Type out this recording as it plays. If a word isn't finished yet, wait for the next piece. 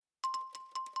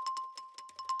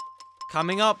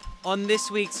Coming up on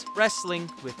this week's Wrestling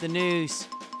with the News.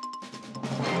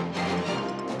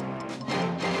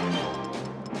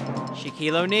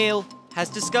 Shaquille O'Neal has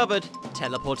discovered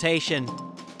teleportation.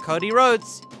 Cody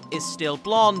Rhodes is still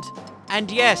blonde. And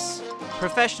yes,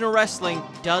 professional wrestling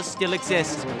does still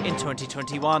exist in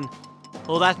 2021.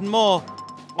 All that and more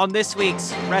on this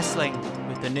week's Wrestling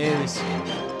with the News.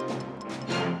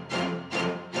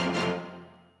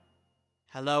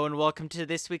 Hello and welcome to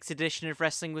this week's edition of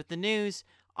Wrestling with the News.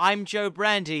 I'm Joe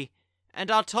Brandy, and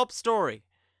our top story.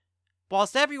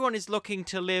 Whilst everyone is looking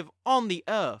to live on the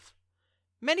Earth,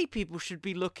 many people should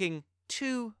be looking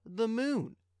to the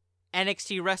moon.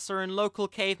 NXT wrestler and local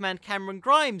caveman Cameron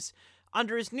Grimes,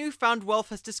 under his newfound wealth,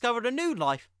 has discovered a new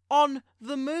life on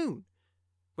the moon.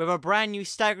 With a brand new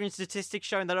staggering statistic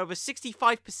showing that over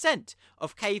 65%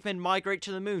 of cavemen migrate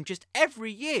to the moon just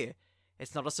every year,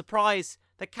 it's not a surprise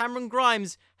that Cameron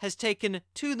Grimes has taken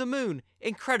to the moon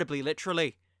incredibly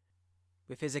literally.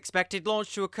 With his expected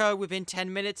launch to occur within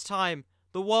 10 minutes' time,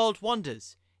 the world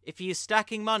wonders if he is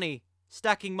stacking money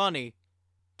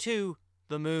to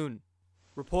the moon.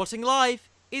 Reporting live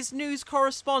is news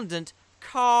correspondent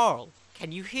Carl.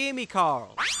 Can you hear me,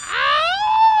 Carl?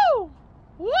 Ow!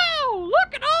 Wow,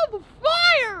 look at all the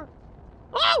fire!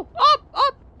 Oh,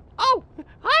 up! Oh,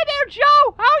 hi there,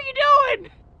 Joe! How you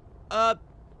doing?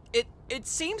 It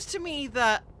seems to me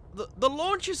that the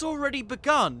launch has already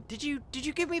begun. Did you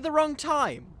give me the wrong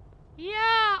time?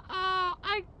 Yeah,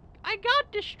 I got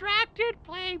distracted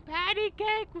playing patty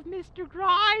cake with Mr.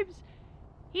 Grimes.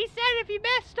 He said if he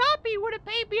messed up, he would have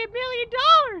paid me $1 million.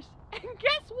 And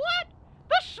guess what?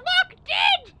 The schmuck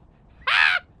did!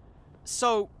 Ha!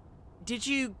 So, did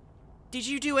you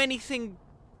do anything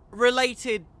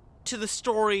related to the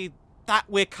story that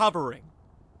we're covering?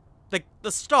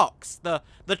 The stocks, the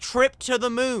trip to the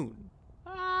moon.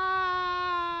 No.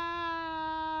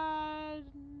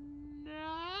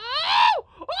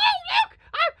 Oh,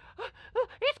 look!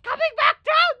 It's coming back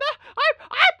down.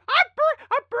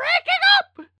 I'm breaking up.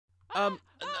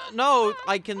 No,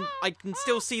 I can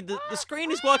still see the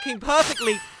screen is working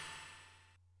perfectly.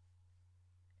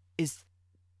 Is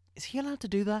he allowed to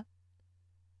do that?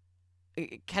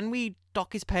 Can we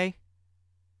dock his pay?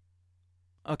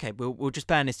 Okay, we'll just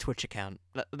ban his Twitch account.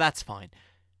 That's fine.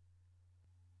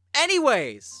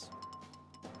 Anyways,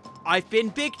 I've been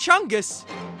Big Chungus,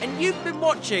 and you've been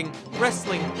watching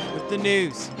Wrestling with the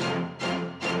News.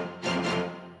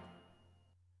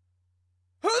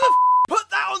 Who the put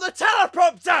that on the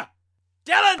teleprompter?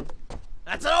 Dylan!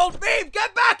 That's an old meme!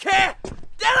 Get back here!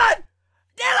 Dylan!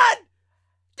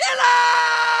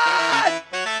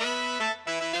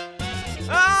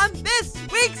 On this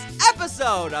week's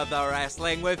episode of the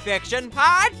Wrestling with Fiction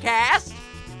podcast,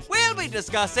 we'll be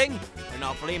discussing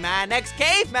Monopoly Man x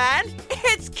Caveman.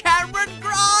 It's Cameron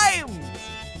Grimes!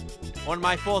 On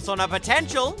my thoughts on a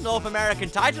potential North American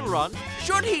title run,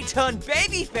 should he turn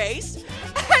babyface?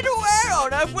 And where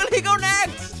on earth will he go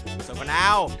next? So for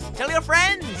now, tell your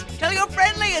friends, tell your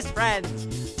friendliest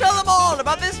friends, tell them all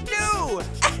about this new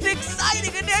and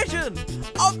exciting edition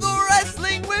of the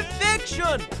Wrestling with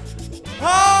Fiction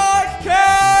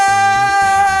podcast!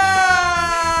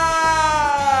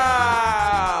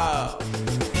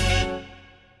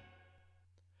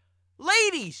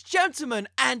 Ladies, gentlemen,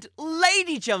 and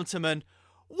lady gentlemen,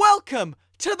 welcome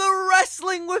to the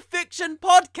Wrestling with Fiction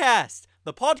podcast,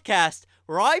 the podcast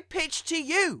where I pitch to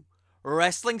you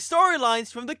wrestling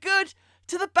storylines from the good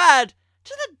to the bad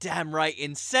to the damn right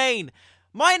insane.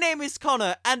 My name is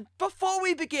Connor, and before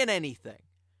we begin anything,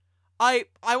 I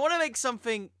want to make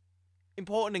something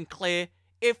important and clear.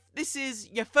 If this is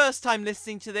your first time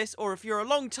listening to this, or if you're a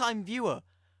long-time viewer,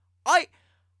 I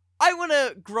want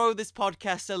to grow this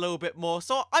podcast a little bit more,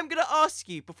 so I'm going to ask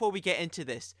you, before we get into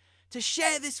this, to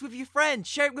share this with your friends.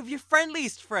 Share it with your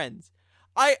friendliest friends.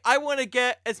 I want to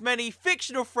get as many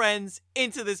fictional friends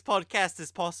into this podcast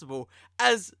as possible.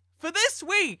 As for this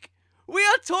week, we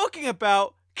are talking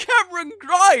about Cameron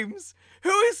Grimes,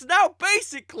 who is now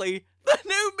basically the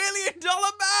new $1 million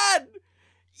man!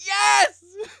 Yes!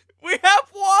 We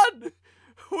have one!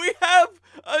 We have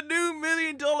a new $1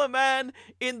 million man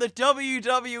in the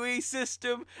WWE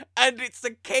system, and it's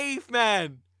a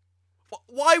caveman.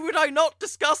 Why would I not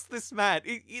discuss this man?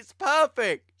 It's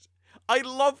perfect. I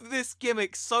love this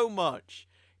gimmick so much.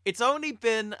 It's only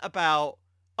been about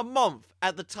a month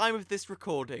at the time of this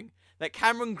recording that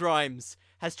Cameron Grimes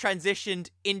has transitioned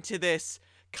into this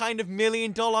kind of $1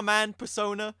 million man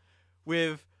persona,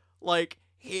 with, like,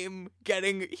 him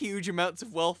getting huge amounts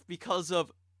of wealth because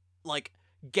of, like,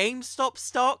 GameStop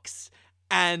stocks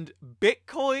and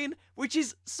Bitcoin, which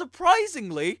is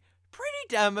surprisingly pretty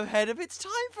damn ahead of its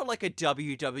time for like a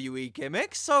WWE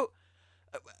gimmick, so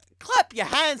clap your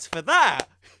hands for that.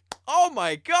 Oh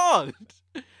my god.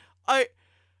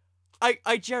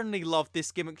 I generally love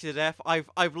this gimmick to death.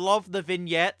 I've loved the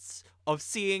vignettes of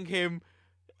seeing him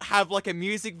have like a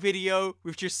music video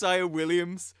with Josiah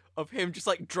Williams of him just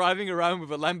like driving around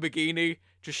with a Lamborghini,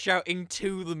 just shouting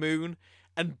 "to the moon"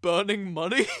 and burning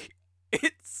money.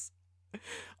 It's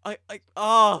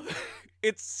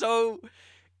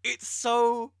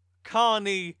so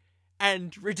carny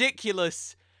and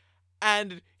ridiculous.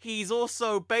 And he's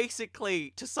also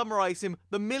basically, to summarize him,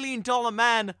 the $1 million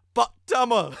man, but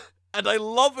dumber. And I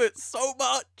love it so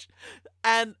much.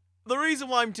 And the reason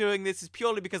why I'm doing this is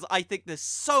purely because I think there's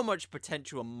so much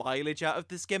potential and mileage out of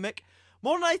this gimmick.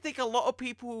 More than I think a lot of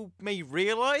people may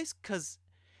realize, because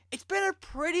it's been a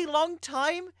pretty long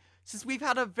time since we've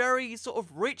had a very sort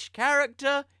of rich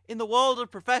character in the world of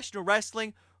professional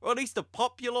wrestling, or at least a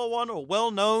popular one or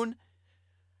well-known.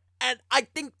 And I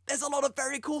think there's a lot of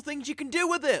very cool things you can do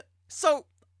with it. So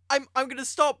I'm going to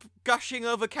stop gushing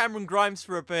over Cameron Grimes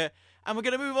for a bit, and we're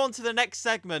going to move on to the next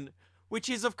segment, which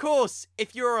is, of course,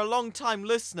 if you're a long-time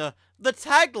listener, the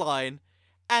tagline.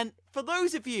 And for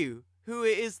those of you who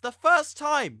it is the first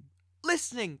time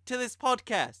listening to this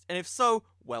podcast, and if so,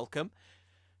 welcome,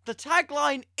 the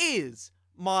tagline is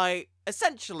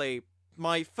essentially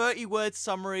my 30-word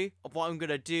summary of what I'm going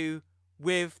to do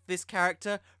with this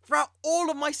character throughout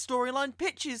all of my storyline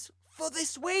pitches for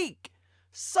this week.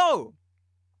 So,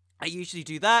 I usually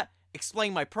do that,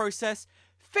 explain my process.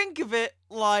 Think of it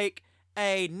like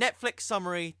a Netflix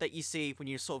summary that you see when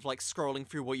you're sort of like scrolling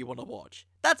through what you want to watch.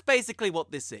 That's basically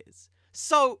what this is.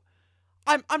 So,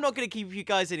 I'm not going to keep you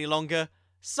guys any longer.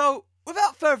 So,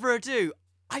 without further ado,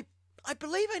 I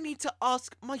believe I need to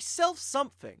ask myself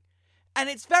something. And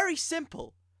it's very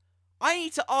simple. I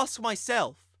need to ask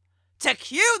myself, to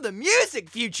cue the music,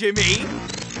 future me!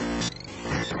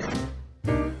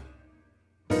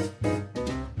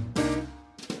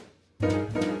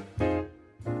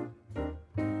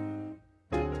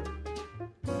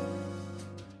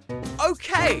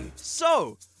 Okay,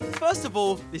 so, first of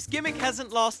all, this gimmick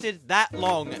hasn't lasted that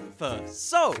long at first,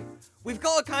 so we've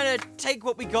got to kind of take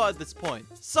what we got at this point.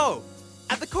 So,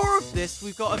 at the core of this,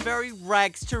 we've got a very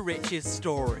rags to riches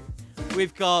story.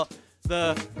 We've got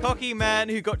the cocky man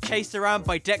who got chased around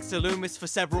by Dexter Lumis for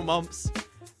several months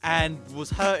and was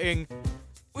hurting,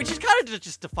 which is kind of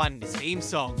just defining his theme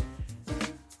song,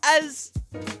 as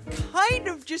kind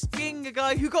of just being a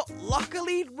guy who got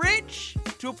luckily rich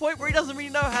to a point where he doesn't really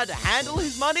know how to handle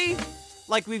his money.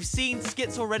 Like, we've seen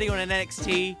skits already on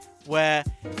NXT where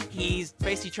he's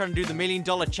basically trying to do the $1 million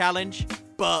challenge,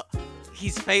 but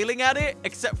he's failing at it,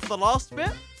 except for the last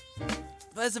bit.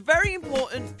 There's a very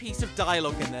important piece of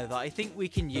dialogue in there that I think we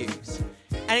can use.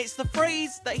 And it's the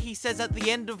phrase that he says at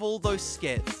the end of all those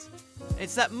skits.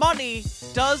 It's that money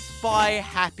does buy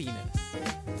happiness.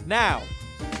 Now,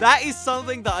 that is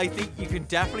something that I think you can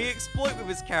definitely exploit with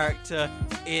his character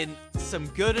in some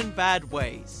good and bad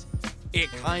ways. It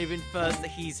kind of infers that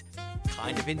he's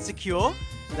kind of insecure,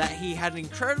 that he had an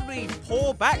incredibly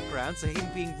poor background, so him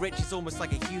being rich is almost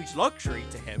like a huge luxury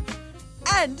to him.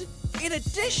 And, in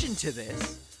addition to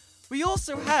this, we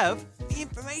also have the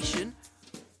information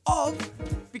of,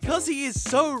 because he is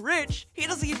so rich, he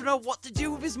doesn't even know what to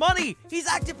do with his money. He's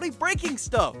actively breaking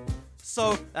stuff.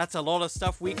 So, that's a lot of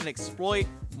stuff we can exploit.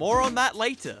 More on that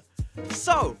later.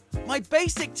 So, my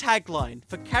basic tagline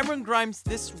for Cameron Grimes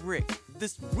this week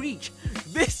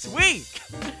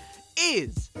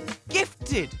is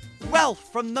gifted wealth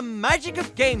from the magic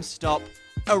of GameStop.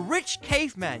 A rich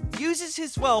caveman uses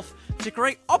his wealth to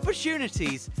create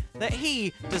opportunities that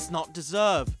he does not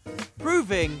deserve,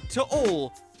 proving to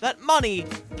all that money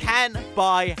can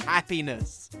buy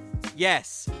happiness.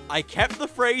 Yes, I kept the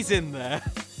phrase in there,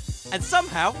 and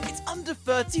somehow it's under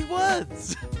 30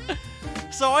 words.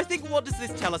 So I think, what does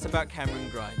this tell us about Cameron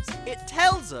Grimes? It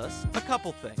tells us a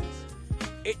couple things.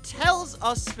 It tells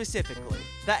us specifically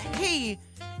that he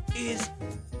is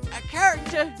a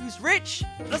character who's rich,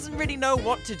 doesn't really know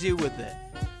what to do with it.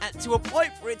 And to a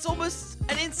point where it's almost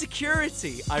an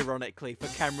insecurity, ironically, for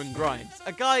Cameron Grimes.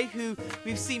 A guy who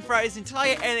we've seen throughout his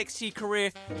entire NXT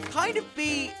career kind of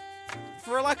be,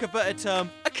 for a lack of a better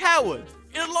term, a coward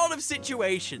in a lot of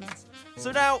situations.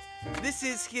 So now, this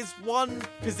is his one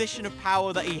position of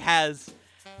power that he has,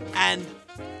 and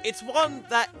it's one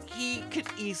that he could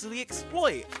easily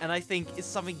exploit, and I think is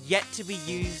something yet to be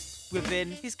used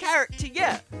within his character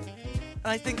yet.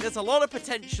 And I think there's a lot of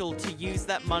potential to use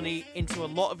that money into a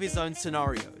lot of his own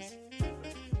scenarios.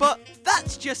 But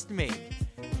that's just me.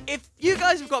 If you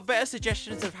guys have got better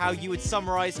suggestions of how you would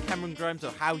summarize Cameron Grimes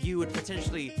or how you would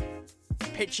potentially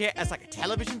pitch it as like a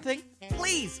television thing,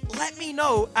 please let me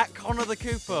know at Connor the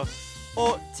Cooper,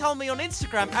 or tell me on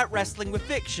Instagram at Wrestling with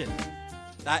Fiction.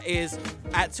 That is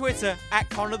at Twitter at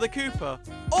Connor the Cooper,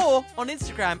 or on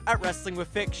Instagram at Wrestling with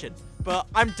Fiction. But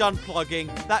I'm done plugging,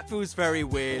 that feels very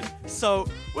weird. So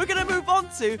we're gonna move on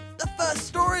to the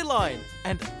first storyline.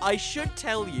 And I should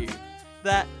tell you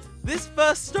that this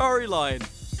first storyline,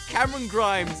 Cameron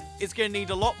Grimes is gonna need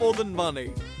a lot more than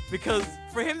money. Because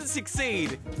for him to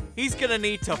succeed, he's gonna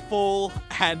need to fall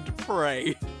and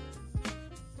pray.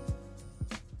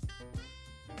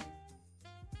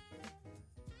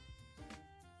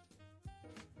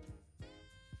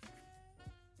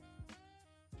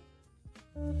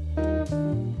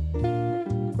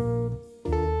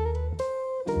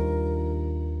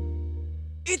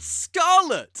 It's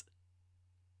Scarlett!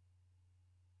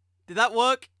 Did that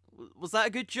work? Was that a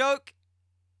good joke?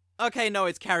 Okay, no,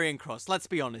 it's Karrion Kross, let's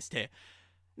be honest here.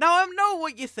 Now, I know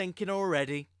what you're thinking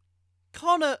already.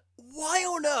 Connor, why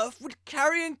on earth would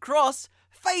Karrion Kross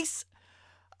face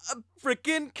a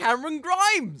freaking Cameron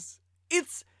Grimes?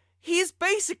 He's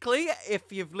basically,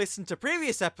 if you've listened to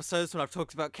previous episodes when I've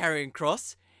talked about Karrion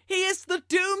Kross, he is the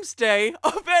doomsday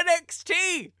of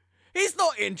NXT! He's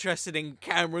not interested in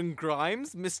Cameron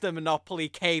Grimes, Mr. Monopoly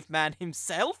Caveman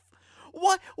himself.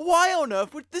 Why on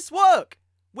earth would this work?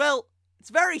 Well, it's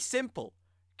very simple.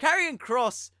 Karrion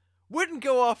Kross wouldn't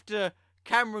go after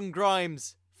Cameron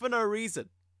Grimes for no reason.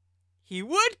 He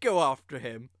would go after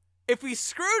him if we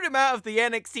screwed him out of the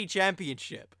NXT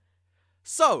Championship.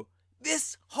 So,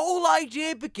 this whole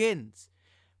idea begins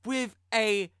with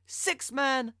a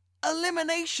 6-man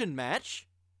elimination match,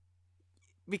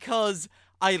 because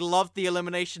I loved the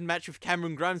elimination match with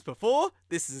Cameron Grimes before.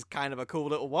 This is kind of a cool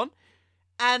little one.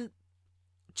 And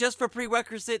just for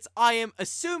prerequisites, I am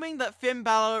assuming that Finn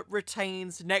Balor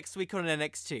retains next week on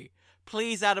NXT.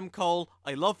 Please, Adam Cole,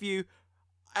 I love you.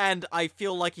 And I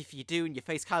feel like if you do and you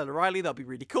face Kyle O'Reilly, that'll be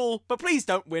really cool. But please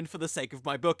don't win for the sake of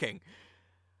my booking.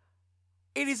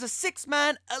 It is a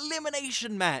 6-man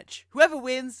elimination match. Whoever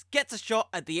wins gets a shot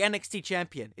at the NXT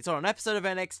champion. It's on an episode of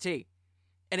NXT.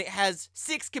 And it has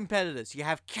 6 competitors. You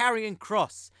have Karrion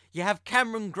Kross. You have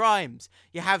Cameron Grimes.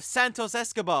 You have Santos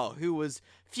Escobar, who was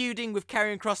feuding with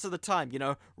Karrion Kross at the time. You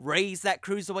know, raise that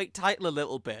cruiserweight title a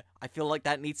little bit. I feel like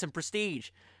that needs some prestige.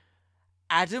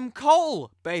 Adam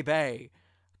Cole, baby.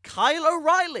 Kyle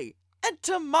O'Reilly. And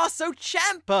Tommaso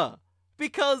Ciampa.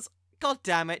 Because, god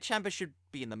damn it, Ciampa should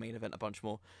be in the main event a bunch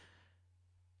more.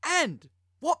 And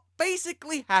what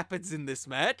basically happens in this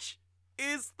match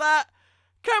is that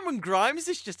Cameron Grimes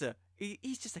is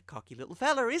he's just a cocky little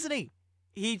fella, isn't he?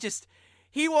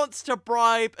 He wants to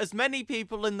bribe as many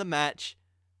people in the match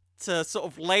to sort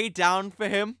of lay down for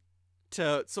him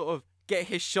to sort of get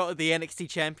his shot at the NXT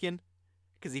champion,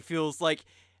 because he feels like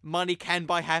money can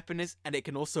buy happiness and it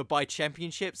can also buy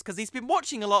championships, because he's been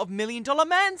watching a lot of $1 Million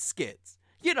Man skits.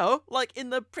 You know, like in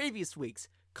the previous weeks.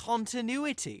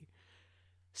 Continuity.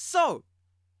 So,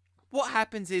 what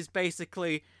happens is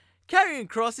basically Karrion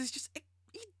Kross is just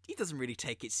he doesn't really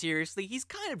take it seriously. He's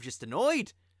kind of just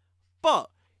annoyed. But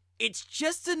it's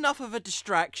just enough of a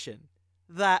distraction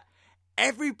that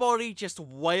everybody just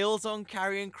wails on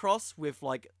Karrion Kross with,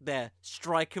 like, their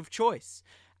strike of choice.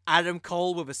 Adam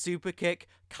Cole with a super kick,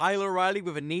 Kyle O'Reilly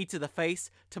with a knee to the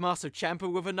face, Tommaso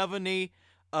Ciampa with another knee.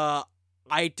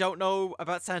 I don't know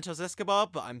about Santos Escobar,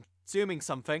 but I'm assuming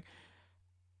something.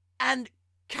 And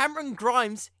Cameron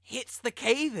Grimes hits the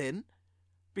cave-in,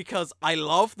 because I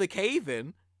love the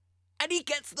cave-in, and he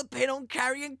gets the pin on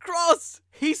Karrion Kross.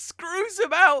 He screws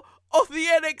him out of the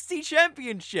NXT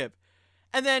Championship.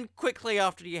 And then quickly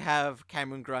after, you have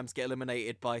Cameron Grimes get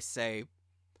eliminated by, I'm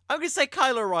going to say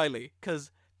Kyle O'Reilly,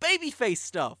 because babyface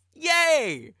stuff.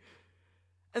 Yay!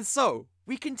 And so,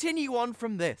 we continue on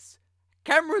from this.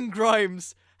 Cameron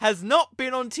Grimes has not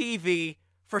been on TV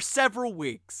for several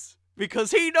weeks,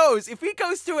 because he knows if he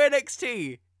goes to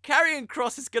NXT, Karrion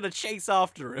Kross is going to chase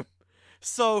after him.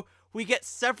 So, we get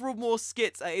several more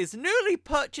skits at his newly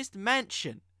purchased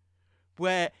mansion,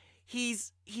 where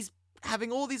he's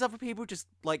having all these other people, just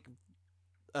like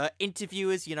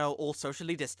interviewers, you know, all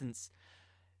socially distanced,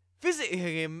 visiting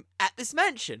him at this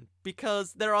mansion,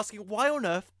 because they're asking, why on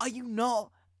earth are you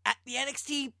not at the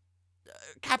NXT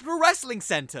Capital Wrestling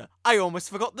Center? I almost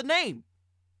forgot the name.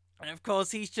 And of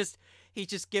course, he's just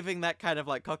giving that kind of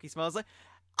like cocky smile. Like,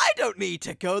 I don't need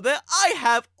to go there. I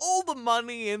have all the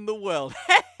money in the world.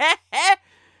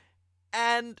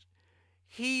 And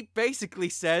he basically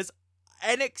says,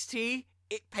 NXT,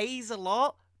 it pays a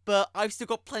lot, but I've still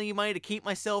got plenty of money to keep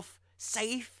myself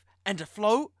safe and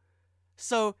afloat.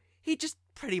 So he just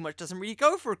pretty much doesn't really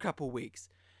go for a couple weeks.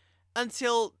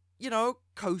 Until,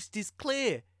 coast is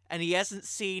clear. And he hasn't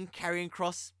seen Karrion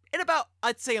Kross in about,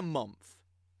 I'd say, a month.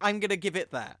 I'm gonna give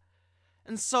it that.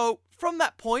 And so, from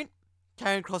that point,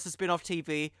 Karrion Kross has been off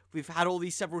TV. We've had all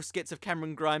these several skits of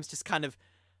Cameron Grimes just kind of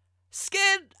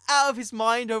scared out of his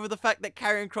mind over the fact that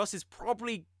Karrion Kross is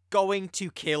probably going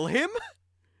to kill him.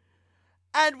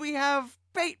 And we have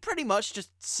pretty much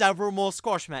just several more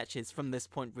squash matches from this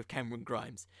point with Cameron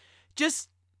Grimes. Just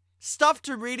stuff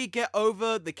to really get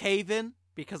over the cave-in,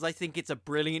 because I think it's a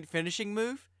brilliant finishing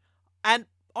move. And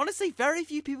honestly, very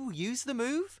few people use the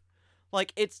move.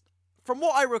 Like, it's, from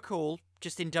what I recall,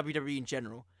 just in WWE in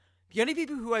general, the only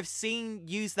people who I've seen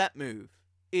use that move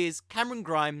is Cameron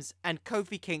Grimes and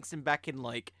Kofi Kingston back in,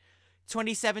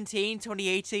 2017,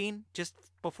 2018, just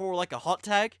before, a hot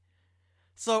tag.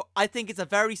 So, I think it's a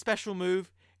very special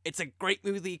move. It's a great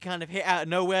move that you kind of hit out of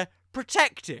nowhere.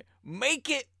 Protect it. Make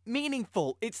it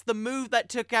meaningful. It's the move that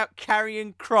took out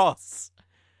Karrion Kross.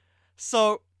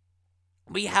 So,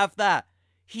 we have that.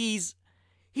 He's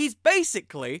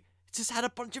basically just had a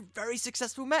bunch of very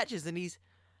successful matches, and he's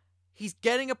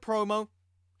getting a promo.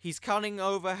 He's cutting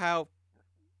over how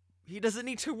he doesn't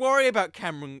need to worry about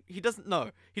He doesn't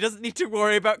need to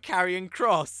worry about Karrion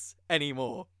Kross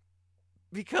anymore.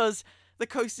 Because the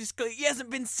coast is clear. He hasn't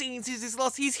been seen since his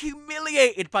loss. He's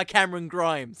humiliated by Cameron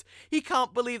Grimes. He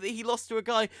can't believe that he lost to a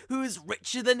guy who is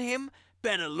richer than him,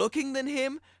 better looking than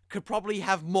him, could probably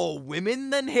have more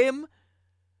women than him.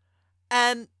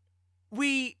 And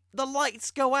the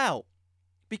lights go out.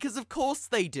 Because of course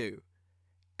they do.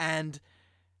 And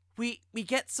we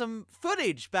get some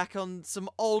footage back on some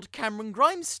old Cameron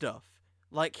Grimes stuff.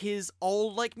 Like his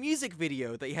old, music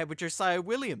video that he had with Josiah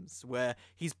Williams, where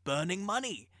he's burning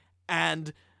money.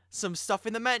 And some stuff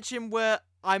in the mansion where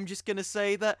I'm just gonna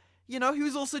say that, he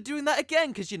was also doing that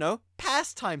again, because,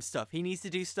 pastime stuff. He needs to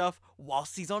do stuff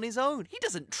whilst he's on his own. He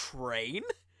doesn't train.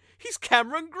 He's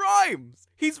Cameron Grimes.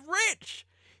 He's rich.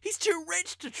 He's too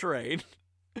rich to train.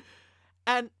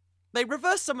 And they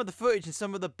reverse some of the footage and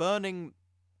some of the burning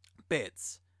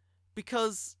bits.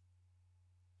 Because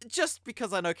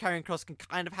I know Karrion Kross can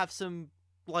kind of have some,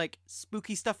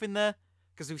 spooky stuff in there.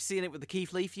 Because we've seen it with the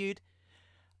Keith Lee feud.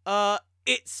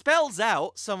 It spells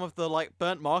out some of the,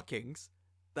 burnt markings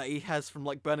that he has from,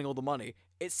 burning all the money.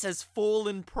 It says fall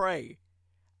and pray.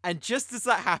 And just as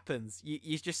that happens,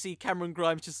 you just see Cameron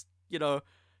Grimes just,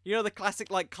 the classic,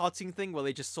 cartoon thing where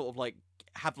they just sort of,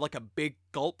 have, a big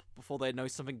gulp before they know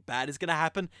something bad is gonna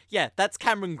happen? Yeah, that's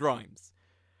Cameron Grimes.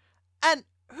 And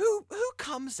who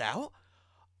comes out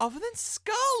other than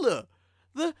Scarlett,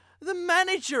 the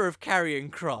manager of Karrion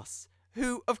Kross,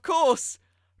 who, of course,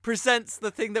 presents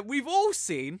the thing that we've all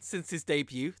seen since his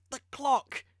debut, the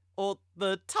clock, or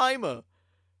the timer.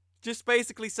 Just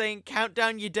basically saying, count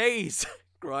down your days,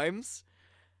 Grimes.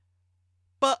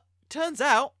 But, turns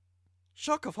out,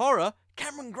 shock of horror,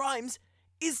 Cameron Grimes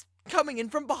is coming in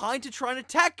from behind to try and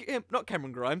attack him. Not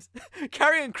Cameron Grimes.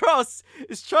 Karrion Kross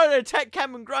is trying to attack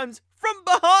Cameron Grimes from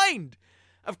behind.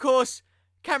 Of course,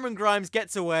 Cameron Grimes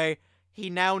gets away. He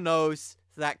now knows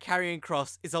that Karrion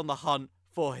Kross is on the hunt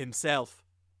for himself.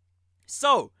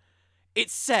 So,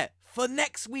 it's set for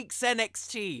next week's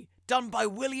NXT, done by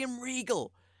William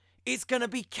Regal. It's gonna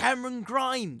be Cameron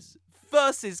Grimes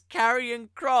versus Karrion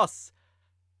Kross.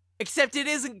 Except it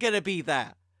isn't gonna be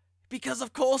that. Because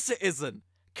of course it isn't.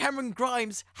 Cameron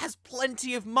Grimes has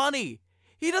plenty of money.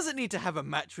 He doesn't need to have a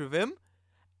match with him.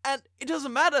 And it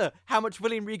doesn't matter how much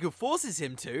William Regal forces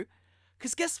him to.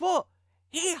 Because guess what?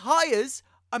 He hires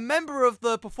a member of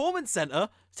the Performance Center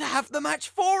to have the match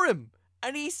for him.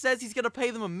 And he says he's going to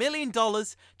pay them $1 million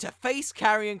to face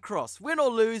Karrion Kross. Win or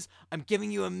lose, I'm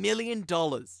giving you $1 million.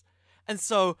 And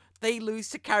so they lose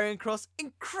to Karrion Kross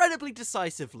incredibly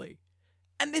decisively.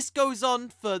 And this goes on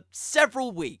for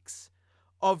several weeks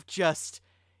of just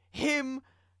him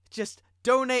just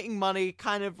donating money,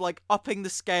 kind of upping the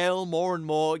scale more and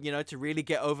more, to really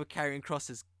get over Karrion Kross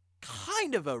as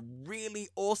kind of a really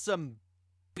awesome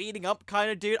beating up kind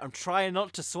of dude. I'm trying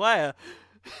not to swear.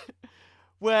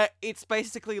 Where it's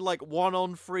basically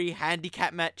 1-on-3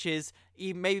 handicap matches.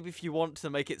 Maybe if you want to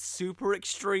make it super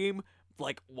extreme,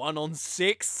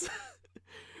 1-on-6.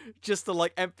 Just to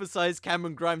emphasize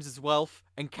Cameron Grimes' wealth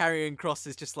and Karrion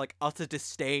Kross' just utter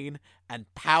disdain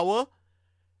and power.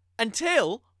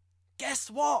 Until,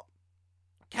 guess what?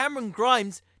 Cameron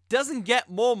Grimes doesn't get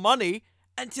more money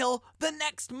until the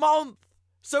next month.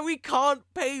 So we can't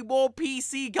pay more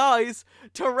PC guys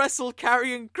to wrestle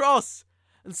Karrion Kross.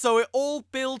 And so it all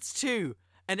builds to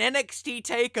an NXT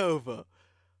takeover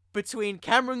between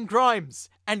Cameron Grimes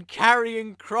and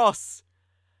Karrion Kross.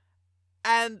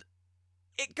 And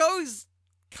it goes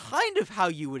kind of how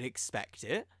you would expect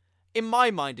it. In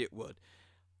my mind, it would.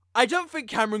 I don't think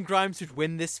Cameron Grimes would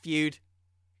win this feud,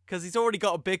 because he's already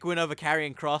got a big win over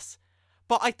Karrion Kross.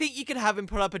 But I think you can have him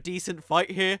put up a decent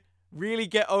fight here. Really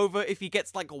get over if he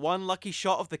gets like one lucky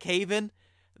shot of the cave-in,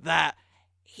 that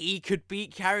he could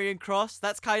beat Karrion Kross.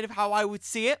 That's kind of how I would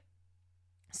see it.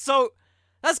 So,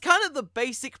 that's kind of the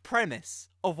basic premise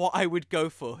of what I would go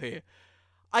for here.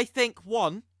 I think,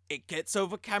 one, it gets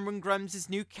over Cameron Grimes'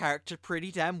 new character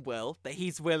pretty damn well, that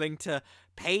he's willing to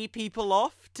pay people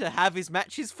off to have his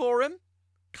matches for him.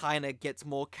 Kinda gets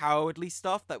more cowardly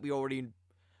stuff that we already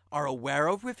are aware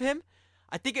of with him.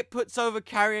 I think it puts over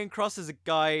Karrion Kross as a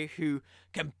guy who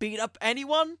can beat up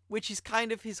anyone, which is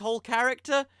kind of his whole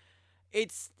character.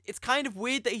 It's kind of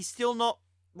weird that he's still not,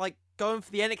 like, going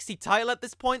for the NXT title at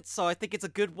this point, so I think it's a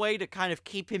good way to kind of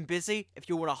keep him busy if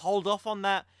you want to hold off on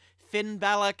that Finn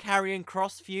Balor Karrion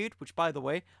Kross feud, which, by the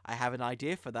way, I have an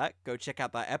idea for that. Go check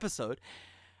out that episode.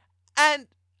 And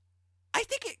I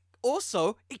think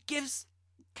it gives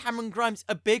Cameron Grimes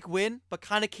a big win, but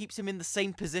kind of keeps him in the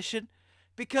same position,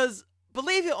 because,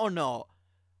 believe it or not,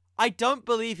 I don't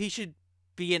believe he should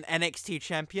be an NXT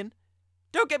champion.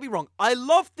 Don't get me wrong, I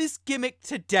love this gimmick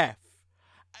to death.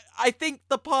 I think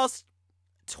the past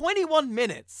 21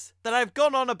 minutes that I've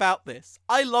gone on about this,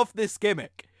 I love this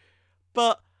gimmick.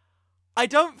 But I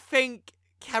don't think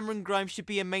Cameron Grimes should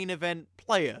be a main event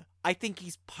player. I think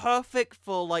he's perfect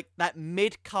for, like, that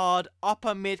mid-card,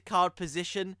 upper mid-card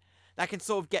position that can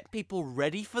sort of get people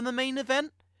ready for the main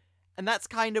event. And that's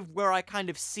kind of where I kind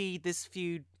of see this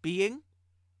feud being.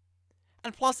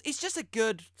 And plus, it's just a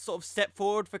good sort of step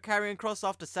forward for Karrion Kross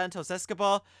after Santos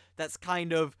Escobar. That's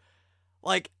kind of,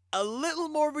 like, a little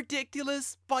more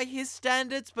ridiculous by his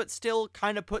standards, but still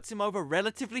kind of puts him over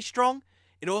relatively strong.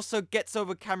 It also gets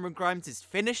over Cameron Grimes'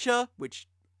 finisher, which,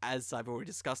 as I've already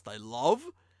discussed, I love.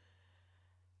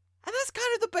 And that's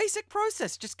kind of the basic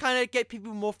process. Just kind of get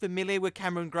people more familiar with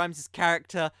Cameron Grimes'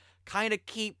 character, kind of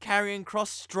keep Karrion Kross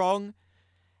strong.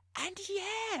 And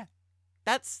yeah,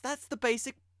 that's the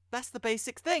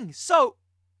basic thing. So,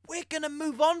 we're gonna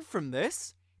move on from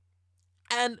this.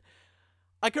 And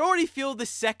I can already feel the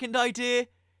second idea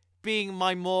being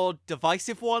my more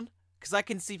divisive one, because I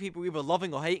can see people either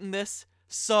loving or hating this.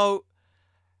 So,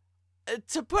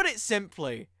 to put it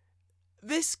simply,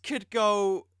 this could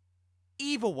go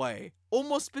either way. Or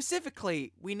more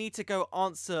specifically, we need to go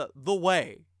answer the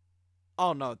way.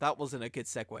 Oh no, that wasn't a good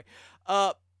segue.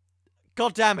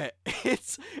 God damn it.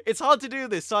 It's hard to do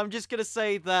this, so I'm just gonna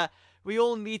say that we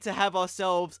all need to have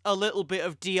ourselves a little bit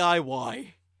of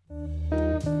DIY.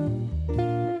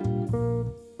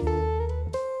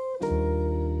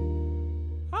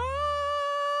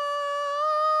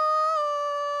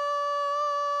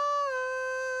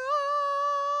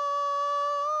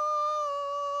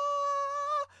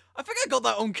 I think I got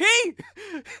that on key!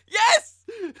 Yes!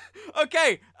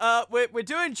 Okay, we're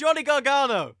doing Johnny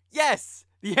Gargano. Yes!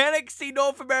 The NXT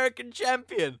North American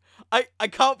Champion. I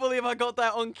can't believe I got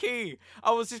that on key.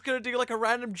 I was just gonna do like a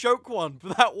random joke one,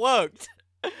 but that worked.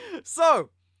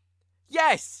 So,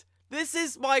 yes, this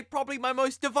is probably my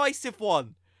most divisive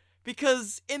one.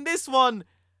 Because in this one,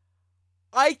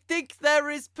 I think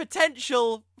there is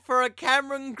potential for a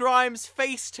Cameron Grimes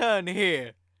face turn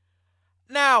here.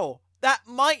 Now, that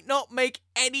might not make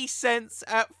any sense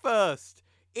at first.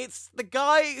 It's the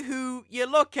guy who you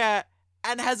look at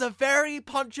and has a very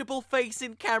punchable face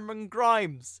in Cameron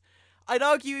Grimes. I'd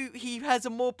argue he has a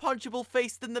more punchable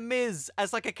face than The Miz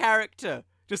as like a character.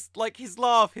 Just like his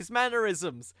laugh, his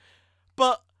mannerisms.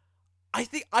 But I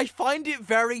find it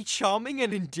very charming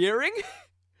and endearing.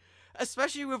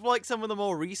 Especially with like some of the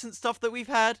more recent stuff that we've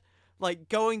had. Like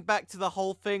going back to the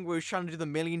whole thing where he was trying to do the $1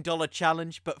 Million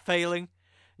Challenge but failing.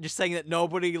 Just saying that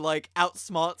nobody, like,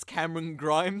 outsmarts Cameron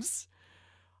Grimes.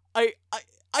 I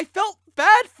felt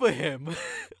bad for him.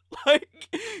 Like,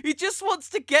 he just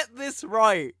wants to get this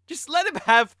right. Just let him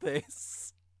have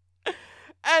this.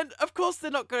 And, of course, they're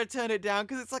not going to turn it down,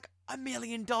 because it's like $1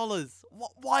 million.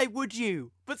 Why would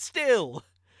you? But still.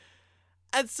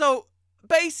 And so,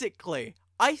 basically,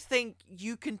 I think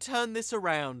you can turn this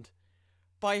around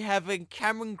by having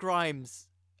Cameron Grimes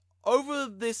over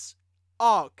this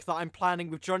arc that I'm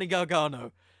planning with Johnny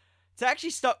Gargano to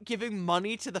actually start giving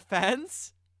money to the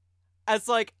fans as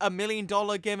like $1 million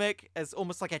gimmick, as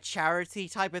almost like a charity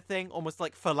type of thing, almost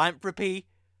like philanthropy.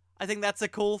 I think that's a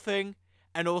cool thing.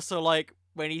 And also like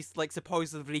when he's like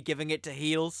supposedly giving it to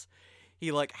heels,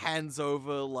 he like hands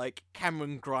over like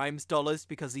Cameron Grimes dollars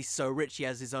because he's so rich he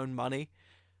has his own money.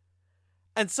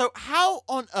 And so how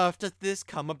on earth does this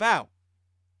come about?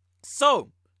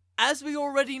 So as we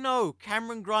already know,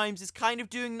 Cameron Grimes is kind of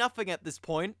doing nothing at this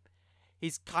point.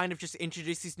 He's kind of just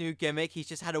introduced his new gimmick. He's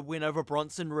just had a win over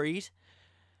Bronson Reed.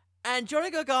 And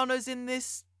Johnny Gargano's in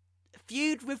this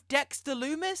feud with Dexter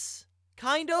Lumis?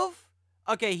 Kind of?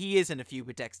 Okay, he is in a feud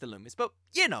with Dexter Lumis, but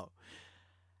you know.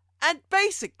 And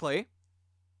basically,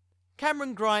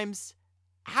 Cameron Grimes,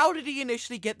 how did he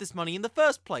initially get this money in the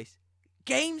first place?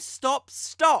 GameStop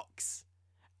stocks.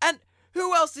 And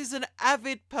who else is an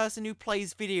avid person who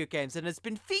plays video games and has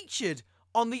been featured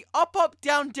on the Up Up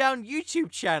Down Down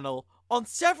YouTube channel on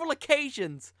several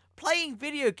occasions playing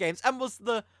video games and was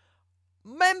the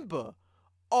member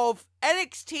of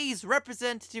NXT's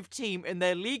representative team in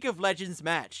their League of Legends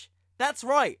match? That's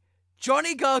right,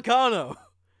 Johnny Gargano.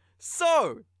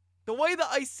 So, the way that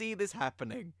I see this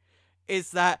happening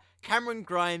is that Cameron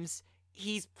Grimes,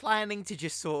 he's planning to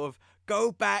just sort of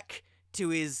go back to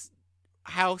his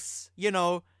house, you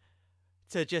know,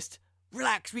 to just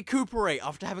relax, recuperate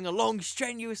after having a long,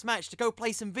 strenuous match to go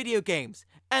play some video games.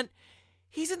 And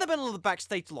he's in the middle of the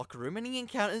backstage locker room and he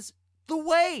encounters The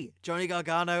Way. Johnny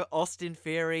Gargano, Austin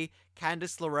Theory,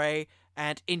 Candice LeRae,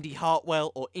 and Indy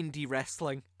Hartwell, or Indie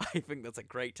Wrestling. I think that's a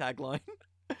great tagline.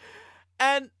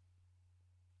 And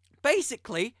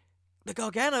basically, the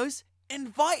Garganos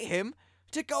invite him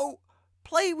to go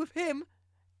play with him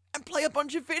and play a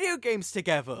bunch of video games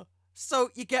together. So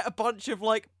you get a bunch of,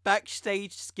 like,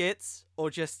 backstage skits, or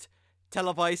just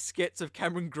televised skits of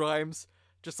Cameron Grimes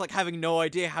just, like, having no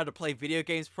idea how to play video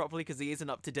games properly because he isn't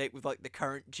up to date with, like, the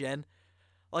current gen.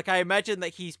 Like, I imagine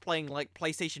that he's playing, like,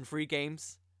 PlayStation 3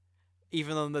 games,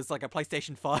 even though there's, like, a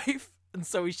PlayStation 5, and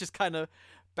so he's just kind of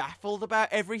baffled about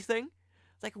everything.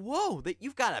 It's like, whoa, that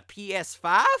you've got a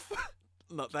PS5?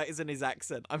 No, that isn't his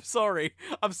accent. I'm sorry,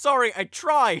 I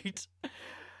tried.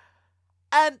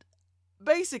 And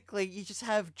basically, you just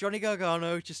have Johnny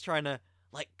Gargano just trying to,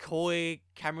 like, coy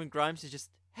Cameron Grimes to just,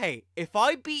 hey, if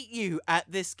I beat you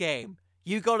at this game,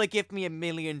 you gotta give me $1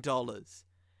 million.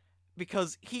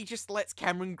 Because he just lets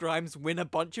Cameron Grimes win a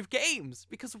bunch of games.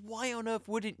 Because why on earth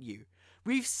wouldn't you?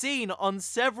 We've seen on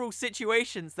several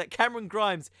situations that Cameron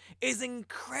Grimes is an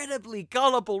incredibly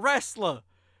gullible wrestler.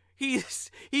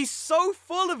 He's so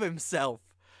full of himself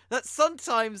that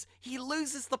sometimes he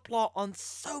loses the plot on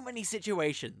so many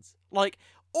situations. Like,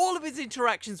 all of his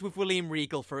interactions with William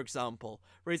Regal, for example,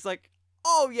 where he's like,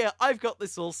 oh yeah, I've got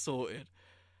this all sorted.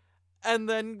 And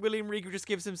then William Regal just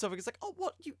gives him something, it's like, oh,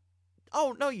 what, you...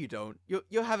 Oh, no you don't.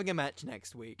 You're having a match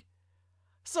next week.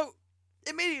 So,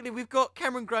 immediately we've got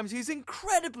Cameron Grimes, who's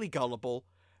incredibly gullible,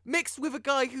 mixed with a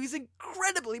guy who's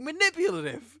incredibly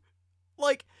manipulative.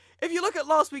 Like, if you look at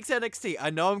last week's NXT, I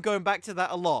know I'm going back to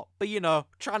that a lot, but you know,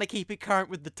 trying to keep it current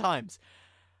with the times.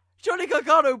 Johnny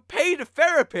Gargano paid a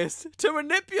therapist to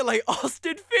manipulate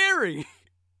Austin Theory.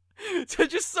 To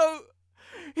just so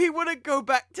he wouldn't go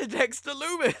back to Dexter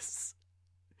Lumis.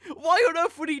 Why on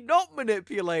earth would he not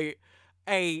manipulate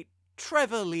a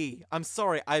Trevor Lee? I'm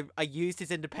sorry, I used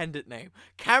his independent name.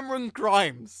 Cameron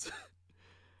Grimes.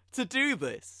 To do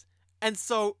this. And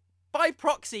so, by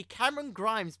proxy, Cameron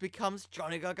Grimes becomes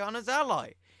Johnny Gargano's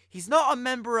ally. He's not a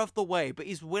member of The Way, but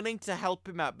he's willing to help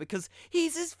him out because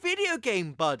he's his video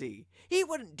game buddy. He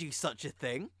wouldn't do such a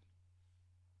thing.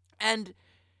 And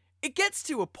it gets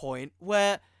to a point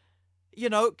where, you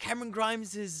know, Cameron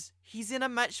Grimes he's in a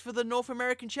match for the North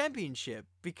American Championship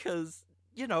because,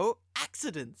 you know,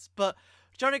 accidents. But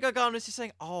Johnny Gargano's just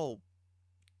saying, oh,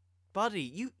 buddy,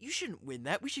 you shouldn't win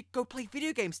that. We should go play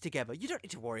video games together. You don't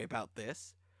need to worry about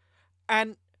this.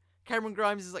 And Cameron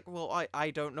Grimes is like, well,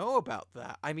 I don't know about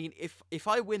that. I mean, if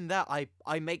I win that,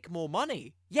 I make more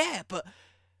money. Yeah, but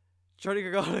Johnny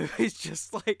Gargano is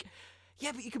just like,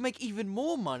 yeah, but you can make even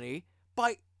more money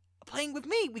by playing with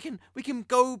me. We can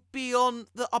go be on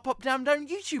the Up Up Down Down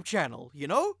YouTube channel, you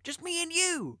know? Just me and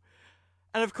you.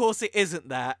 And of course it isn't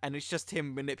that, and it's just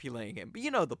him manipulating him. But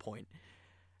you know the point.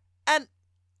 And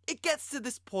it gets to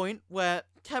this point where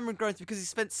Cameron Grimes, because he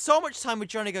spent so much time with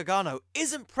Johnny Gargano,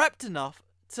 isn't prepped enough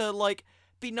to, like,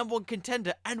 be number one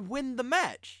contender and win the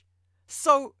match.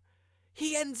 So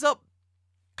he ends up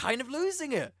kind of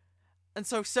losing it. And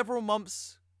so several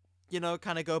months, you know,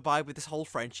 kind of go by with this whole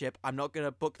friendship. I'm not going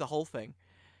to book the whole thing.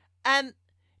 And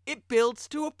it builds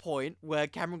to a point where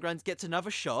Cameron Grimes gets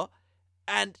another shot,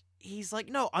 and he's like,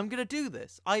 no, I'm going to do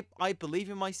this. I believe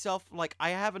in myself. Like,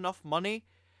 I have enough money.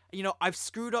 You know, I've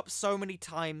screwed up so many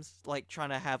times, like,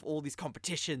 trying to have all these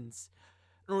competitions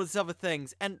and all these other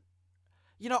things. And,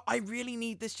 you know, I really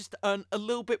need this just to earn a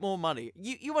little bit more money.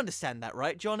 You understand that,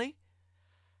 right, Johnny?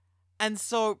 And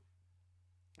so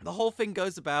the whole thing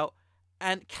goes about,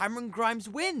 and Cameron Grimes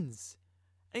wins.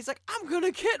 And he's like, I'm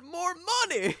gonna get more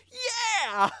money!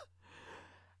 Yeah!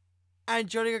 And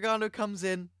Johnny Gargano comes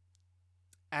in,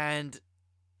 and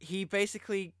he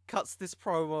basically cuts this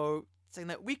promo saying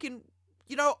that we can,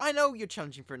 I know you're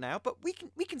challenging for it now, but we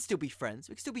can still be friends.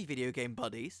 We can still be video game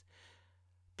buddies.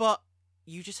 But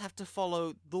you just have to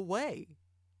follow the way.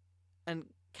 And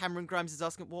Cameron Grimes is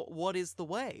asking, what is the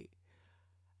way?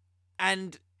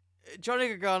 And Johnny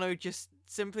Gargano just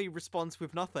simply responds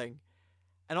with nothing.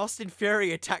 And Austin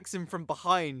Theory attacks him from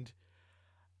behind.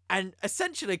 And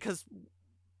essentially, because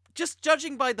just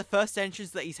judging by the first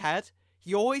entrance that he's had,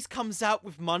 he always comes out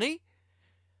with money.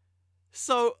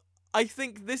 So I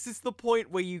think this is the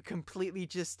point where you completely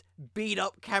just beat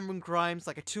up Cameron Grimes,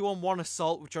 like a 2-on-1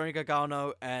 assault with Johnny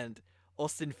Gargano and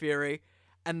Austin Theory.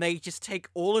 And they just take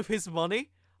all of his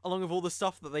money, along with all the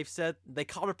stuff that they've said. They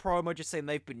cut a promo just saying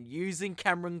they've been using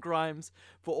Cameron Grimes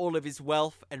for all of his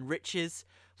wealth and riches.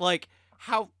 Like,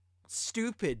 how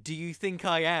stupid do you think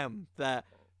I am that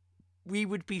we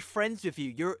would be friends with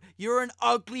you? You're an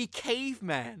ugly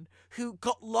caveman who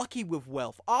got lucky with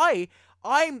wealth.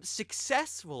 I'm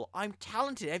successful. I'm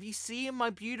talented. Have you seen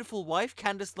my beautiful wife,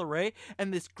 Candice LeRae,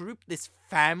 and this group, this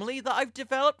family that I've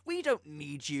developed? We don't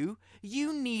need you.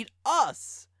 You need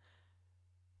us.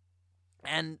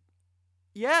 And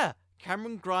yeah,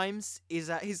 Cameron Grimes is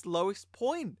at his lowest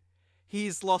point.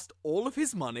 He's lost all of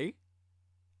his money.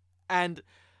 And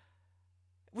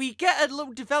we get a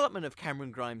little development of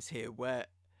Cameron Grimes here where,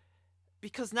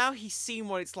 because now he's seen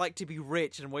what it's like to be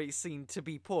rich and what it's seen to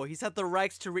be poor. He's had the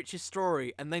rags to riches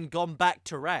story and then gone back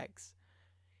to rags.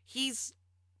 He's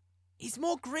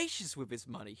more gracious with his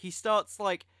money. He starts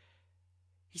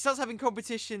having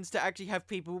competitions to actually have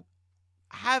people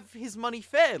have his money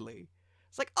fairly.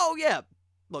 It's like, oh yeah,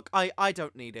 look, I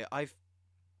don't need it. I've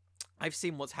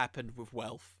seen what's happened with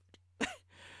wealth.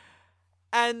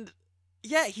 And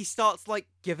yeah, he starts,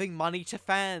 giving money to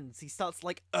fans. He starts,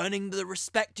 earning the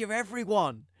respect of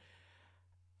everyone.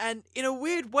 And in a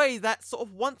weird way, that sort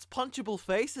of once punchable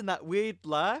face and that weird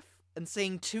laugh and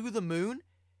saying "to the moon"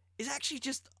 is actually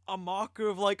just a marker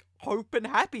of, hope and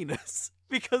happiness.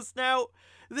 Because now,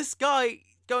 this guy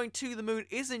going to the moon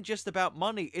isn't just about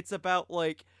money. It's about,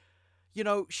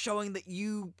 showing that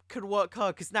you could work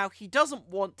hard. Because now he doesn't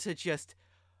want to just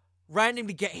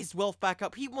randomly get his wealth back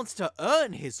up. He wants to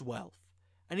earn his wealth.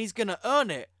 And he's gonna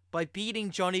earn it by beating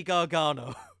Johnny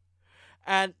Gargano.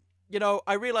 And,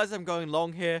 I realize I'm going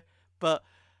long here, but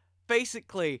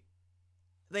basically,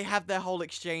 they have their whole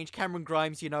exchange. Cameron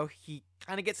Grimes, he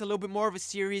kind of gets a little bit more of a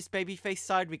serious babyface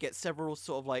side. We get several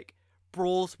sort of,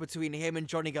 brawls between him and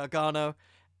Johnny Gargano,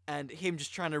 and him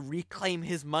just trying to reclaim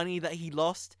his money that he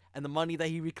lost, and the money that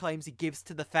he reclaims he gives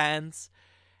to the fans.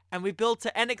 And we build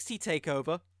to NXT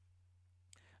TakeOver.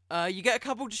 You get a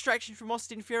couple distractions from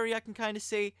Austin Theory, I can kind of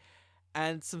see,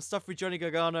 and some stuff with Johnny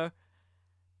Gargano.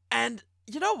 And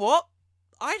you know what?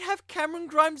 I'd have Cameron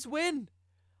Grimes win.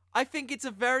 I think it's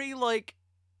a very,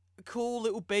 cool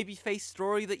little babyface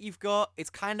story that you've got. It's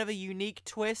kind of a unique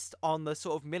twist on the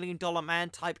sort of $1 Million Man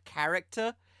type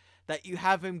character, that you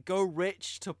have him go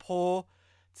rich to poor,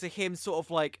 to him sort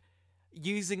of,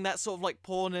 using that sort of,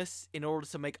 poorness in order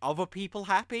to make other people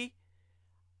happy.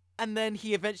 And then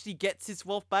he eventually gets his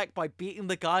wealth back by beating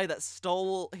the guy that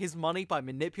stole his money by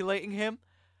manipulating him.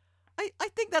 I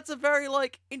think that's a very,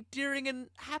 endearing and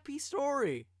happy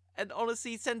story. And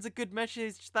honestly, sends a good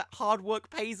message that hard work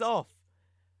pays off.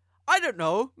 I don't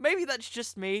know, maybe that's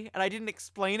just me, and I didn't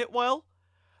explain it well.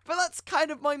 But that's kind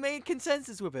of my main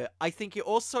consensus with it. I think it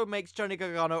also makes Johnny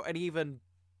Gargano an even,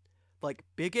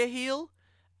 bigger heel.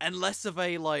 And less of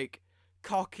a,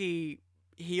 cocky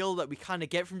heel that we kind of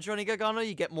get from Johnny Gargano.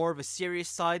 You get more of a serious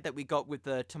side that we got with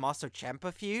the Tommaso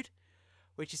Ciampa feud,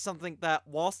 which is something that,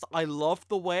 whilst I love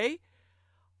the way,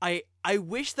 I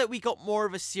wish that we got more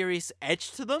of a serious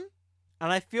edge to them.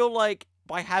 And I feel like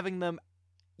by having them,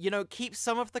 keep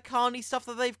some of the carny stuff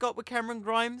that they've got with Cameron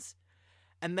Grimes,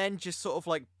 and then just sort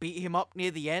of beat him up near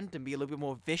the end and be a little bit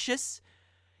more vicious,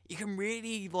 you can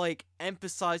really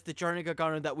emphasize the Johnny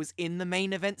Gargano that was in the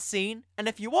main event scene. And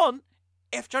if you want,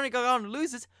 if Johnny Gargano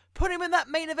loses, put him in that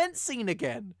main event scene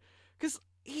again. Because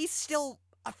he's still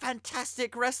a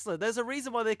fantastic wrestler. There's a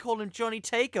reason why they call him Johnny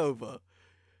Takeover.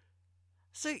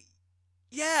 So,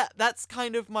 yeah, that's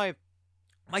kind of my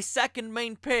second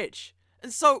main pitch.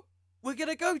 And so, we're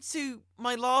gonna go to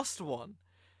my last one.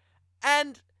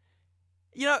 And,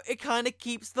 it kind of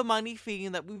keeps the money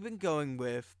theme that we've been going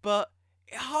with, but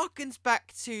it harkens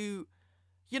back to,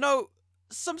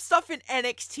 some stuff in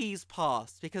NXT's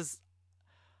past. Because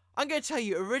I'm going to tell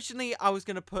you, originally I was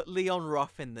going to put Leon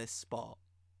Ruff in this spot.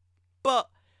 But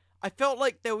I felt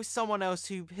like there was someone else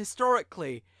who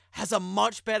historically has a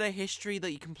much better history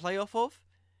that you can play off of.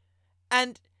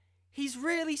 And he's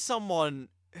really someone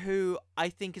who I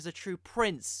think is a true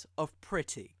prince of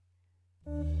pretty.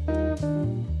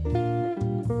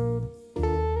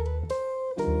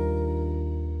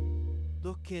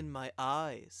 Look in my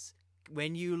eyes.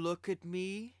 When you look at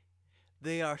me,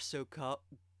 they are so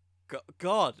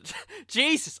God,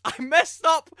 Jesus, I messed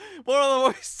up one of the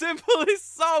most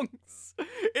simplest songs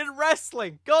in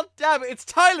wrestling. God damn it, it's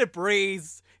Tyler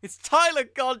Breeze. It's Tyler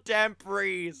goddamn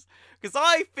Breeze. Because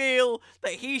I feel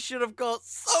that he should have got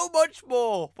so much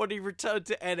more when he returned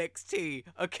to NXT,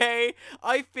 okay?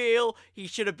 I feel he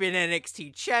should have been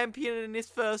NXT champion in his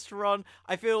first run.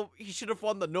 I feel he should have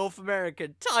won the North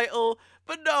American title.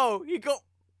 But no, he got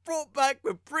brought back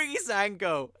with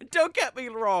Breezango. Don't get me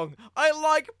wrong, I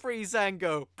like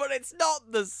Breezango, but it's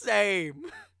not the same.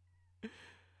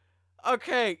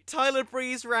 Okay, Tyler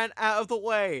Breeze ran out of the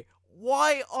way.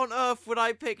 Why on earth would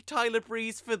I pick Tyler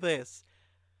Breeze for this?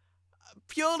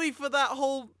 Purely for that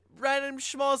whole random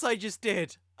schmoz I just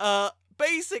did.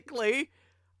 Basically,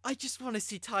 I just want to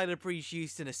see Tyler Breeze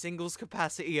used in a singles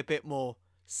capacity a bit more.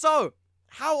 So,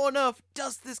 how on earth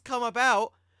does this come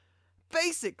about?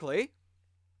 Basically,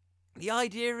 the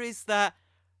idea is that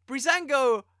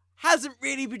Breezango hasn't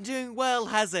really been doing well,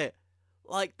 has it?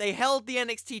 Like, they held the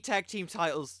NXT Tag Team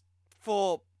titles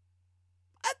for,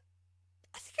 I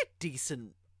think, a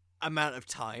decent amount of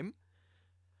time.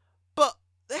 But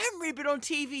they haven't really been on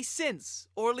TV since,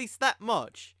 or at least that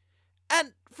much.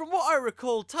 And from what I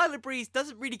recall, Tyler Breeze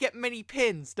doesn't really get many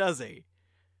pins, does he?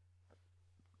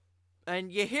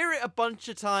 And you hear it a bunch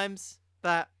of times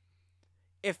that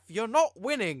if you're not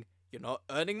winning, you're not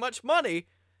earning much money.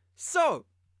 So,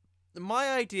 my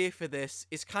idea for this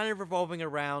is kind of revolving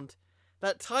around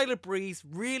that Tyler Breeze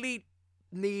really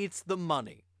needs the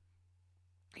money.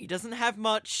 He doesn't have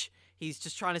much. He's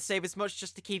just trying to save as much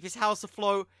just to keep his house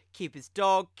afloat, keep his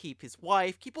dog, keep his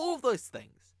wife, keep all of those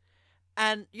things.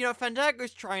 And,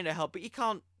 Fandango's trying to help, but he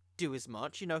can't do as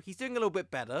much. He's doing a little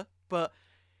bit better, but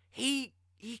he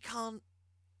can't,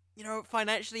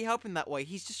 financially help in that way.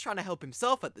 He's just trying to help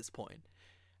himself at this point.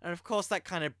 And of course, that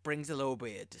kind of brings a little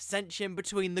bit of dissension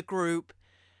between the group.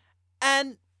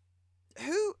 And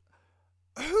who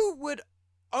would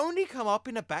only come up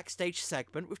in a backstage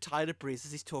segment with Tyler Breeze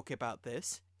as he's talking about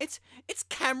this? It's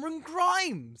Cameron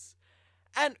Grimes.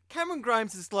 And Cameron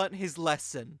Grimes has learnt his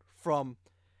lesson from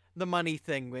the money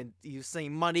thing when you say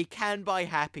money can buy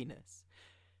happiness.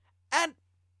 And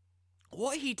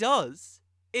what he does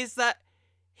is that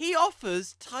he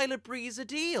offers Tyler Breeze a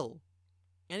deal.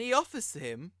 And he offers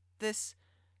him this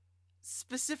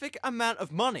specific amount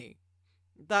of money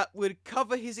that would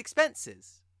cover his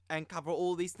expenses and cover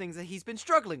all these things that he's been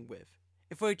struggling with,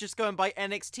 if we're just going by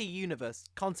NXT Universe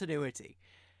continuity.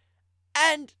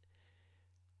 And,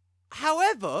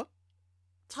 however,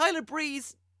 Tyler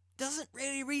Breeze doesn't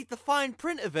really read the fine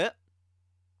print of it,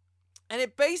 and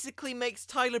it basically makes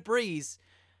Tyler Breeze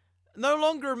no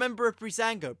longer a member of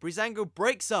Breezango. Breezango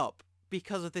breaks up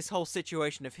because of this whole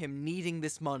situation of him needing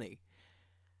this money.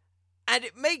 And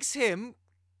it makes him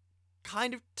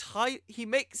kind of he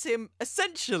makes him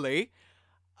essentially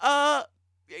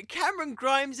Cameron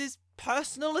Grimes'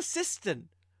 personal assistant.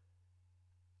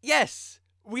 Yes,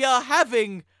 we are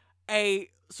having a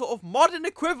sort of modern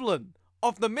equivalent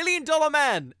of the $1 Million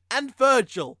Man and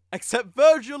Virgil, except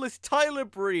Virgil is Tyler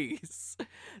Breeze.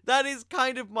 That is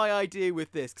kind of my idea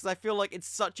with this, because I feel like it's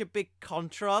such a big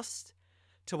contrast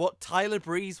to what Tyler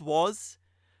Breeze was.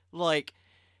 Like,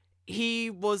 he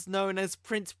was known as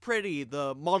Prince Pretty,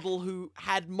 the model who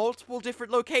had multiple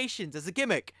different locations as a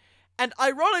gimmick. And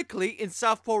ironically, in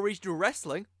Southpaw Regional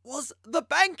Wrestling, was the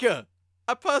Banker,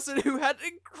 a person who had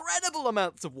incredible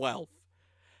amounts of wealth.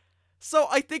 So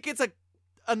I think it's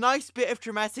a nice bit of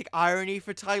dramatic irony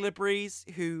for Tyler Breeze,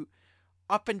 who,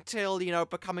 up until,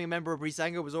 becoming a member of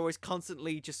Breezango, was always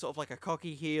constantly just sort of like a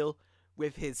cocky heel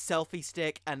with his selfie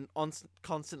stick and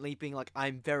constantly being like,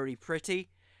 I'm very pretty.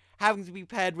 Having to be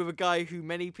paired with a guy who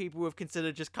many people have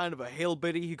considered just kind of a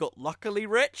hillbilly who got luckily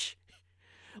rich.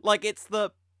 Like, it's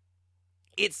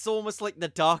almost like the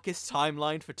darkest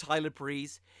timeline for Tyler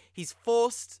Breeze. He's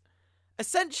forced,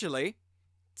 essentially,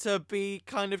 to be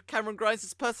kind of Cameron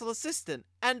Grimes' personal assistant.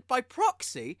 And by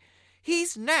proxy,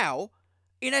 he's now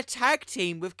in a tag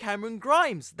team with Cameron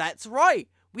Grimes. That's right.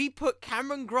 We put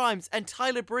Cameron Grimes and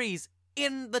Tyler Breeze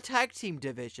in the tag team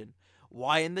division.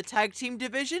 Why in the tag team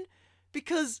division?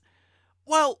 Because,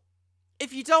 well,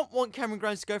 if you don't want Cameron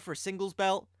Grimes to go for a singles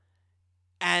belt,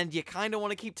 and you kind of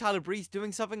want to keep Tyler Breeze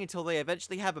doing something until they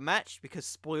eventually have a match, because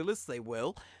spoilers, they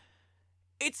will,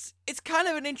 it's kind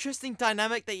of an interesting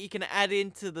dynamic that you can add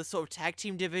into the sort of tag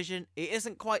team division. It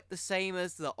isn't quite the same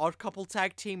as the Odd Couple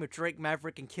tag team with Drake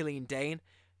Maverick and Killian Dane.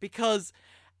 Because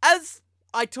as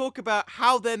I talk about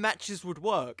how their matches would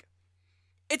work,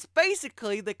 it's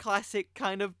basically the classic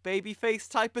kind of babyface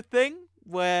type of thing,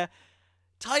 where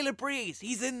Tyler Breeze,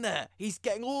 he's in there, he's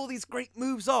getting all these great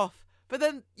moves off, but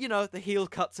then, the heel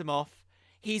cuts him off.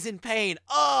 He's in pain.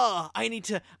 I need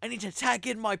to tag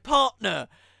in my partner.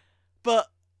 But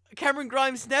Cameron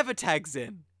Grimes never tags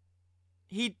in.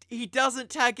 He doesn't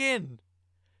tag in.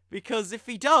 Because if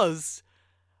he does,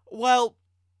 well,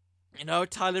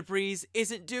 Tyler Breeze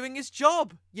isn't doing his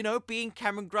job, being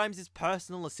Cameron Grimes'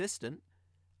 personal assistant.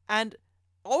 And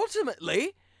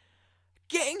ultimately,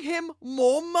 getting him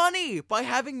more money by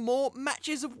having more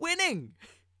matches of winning.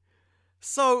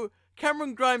 So,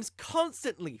 Cameron Grimes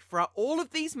constantly, throughout all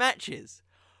of these matches,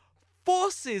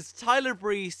 forces Tyler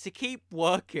Breeze to keep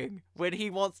working when he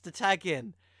wants to tag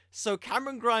in. So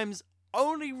Cameron Grimes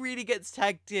only really gets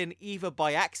tagged in either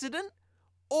by accident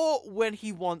or when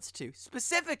he wants to.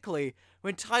 Specifically,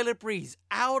 when Tyler Breeze,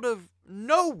 out of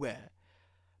nowhere,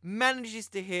 manages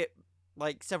to hit,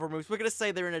 several moves. We're going to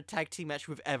say they're in a tag team match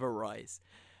with Everrise.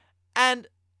 And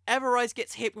Everrise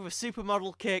gets hit with a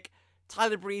supermodel kick.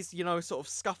 Tyler Breeze, sort of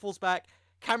scuffles back.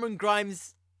 Cameron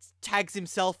Grimes tags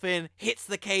himself in, hits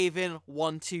the cave in,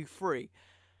 1, 2, 3.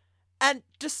 And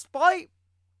despite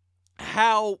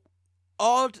how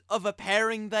odd of a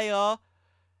pairing they are,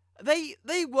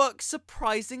 they work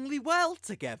surprisingly well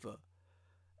together.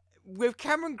 With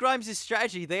Cameron Grimes'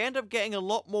 strategy, they end up getting a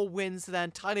lot more wins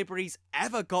than Tyler Breeze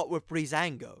ever got with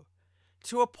Breezango.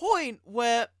 To a point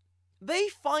where they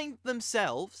find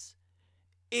themselves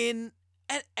in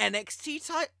an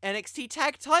NXT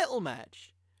tag title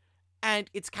match. And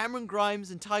it's Cameron Grimes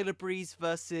and Tyler Breeze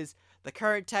versus the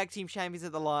current tag team champions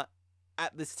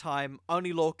at this time,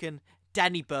 Oney Lorcan,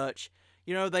 Danny Burch.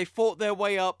 They fought their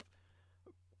way up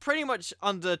pretty much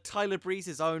under Tyler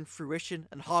Breeze's own fruition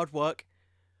and hard work,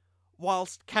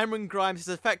 whilst Cameron Grimes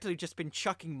has effectively just been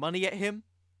chucking money at him.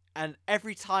 And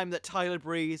every time that Tyler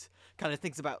Breeze kind of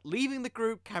thinks about leaving the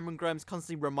group, Cameron Grimes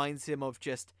constantly reminds him of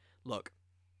just, look,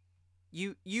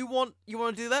 you want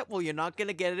to do that? Well, you're not going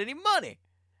to get any money.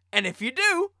 And if you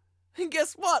do, then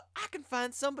guess what? I can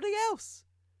find somebody else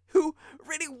who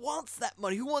really wants that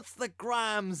money, who wants the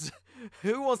Grimes,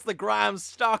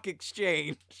 stock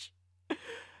exchange.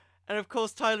 And of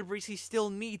course, Tyler Breeze, he still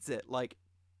needs it.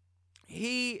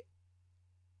 He,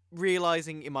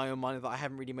 realizing in my own mind that I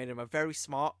haven't really made him a very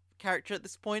smart character at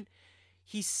this point,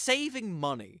 he's saving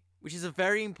money, which is a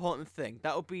very important thing.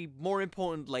 That will be more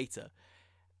important later.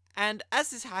 And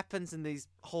as this happens and these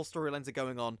whole storylines are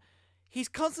going on, he's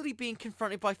constantly being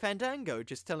confronted by Fandango,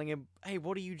 just telling him, hey,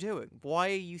 what are you doing? Why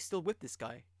are you still with this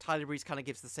guy? Tyler Breeze kind of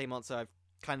gives the same answer I've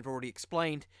kind of already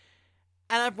explained.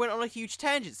 And I've went on a huge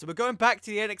tangent, so we're going back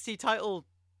to the NXT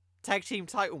tag team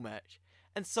title match.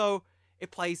 And so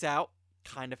it plays out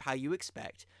kind of how you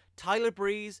expect. Tyler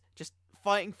Breeze just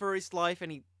fighting for his life,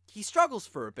 and he struggles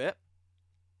for a bit.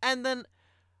 And then,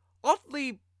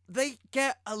 oddly, they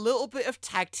get a little bit of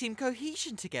tag team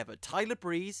cohesion together. Tyler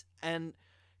Breeze and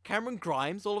Cameron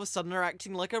Grimes all of a sudden are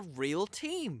acting like a real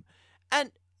team.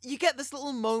 And you get this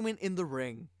little moment in the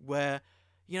ring where,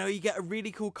 you get a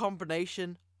really cool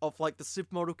combination of the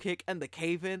supermodel kick and the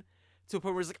cave-in to a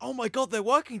point where it's like, oh my god, they're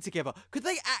working together. Could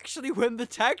they actually win the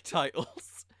tag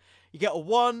titles? You get a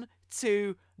 1,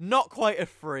 2, not quite a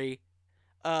 3.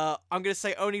 I'm going to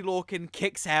say Oney Lorcan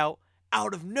kicks out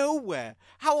of nowhere.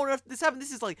 How on earth did this happen?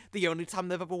 This is the only time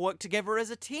they've ever worked together as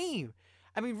a team.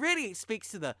 I mean, really, it speaks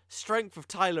to the strength of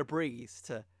Tyler Breeze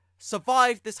to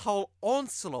survive this whole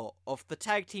onslaught of the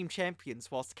tag team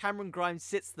champions whilst Cameron Grimes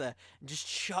sits there and just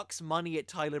chucks money at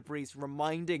Tyler Breeze,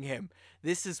 reminding him,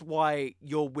 this is why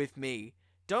you're with me.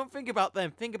 Don't think about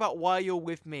them, think about why you're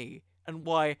with me and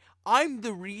why I'm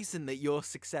the reason that you're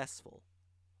successful.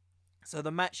 So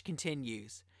the match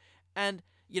continues. And,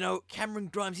 Cameron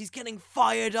Grimes, he's getting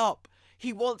fired up.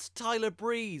 He wants Tyler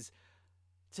Breeze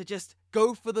to just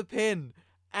go for the pin.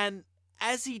 And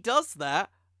as he does that,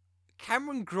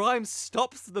 Cameron Grimes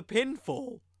stops the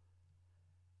pinfall.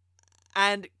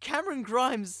 And Cameron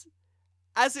Grimes,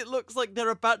 as it looks like they're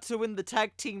about to win the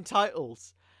tag team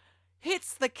titles,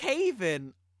 hits the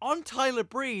cave-in on Tyler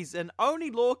Breeze, and Oney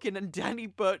Lorcan and Danny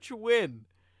Burch win.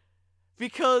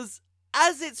 Because,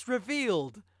 as it's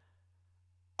revealed,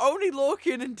 Oney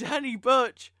Lorcan and Danny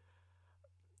Burch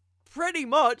pretty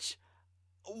much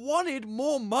wanted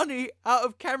more money out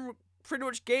of Cameron, pretty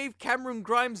much gave Cameron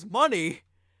Grimes money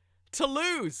to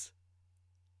lose.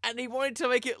 And he wanted to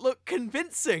make it look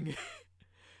convincing.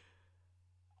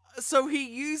 So he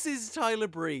uses Tyler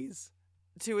Breeze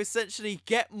to essentially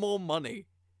get more money.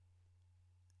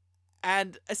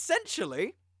 And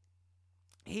essentially,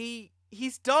 he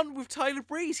he's done with Tyler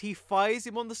Breeze. He fires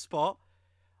him on the spot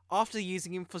after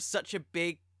using him for such a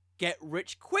big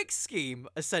get-rich-quick scheme,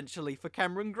 essentially, for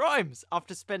Cameron Grimes,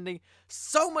 after spending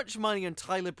so much money on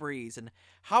Tyler Breeze and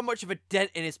how much of a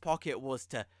dent in his pocket it was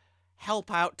to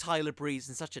help out Tyler Breeze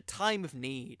in such a time of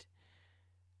need.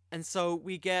 And so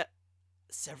we get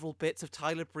several bits of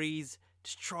Tyler Breeze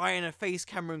just trying to face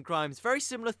Cameron Grimes. Very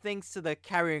similar things to the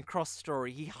Karrion Kross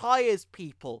story. He hires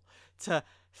people to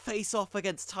face off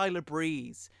against Tyler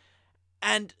Breeze.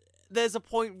 And there's a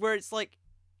point where it's like,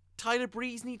 Tyler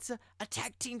Breeze needs a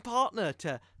tag team partner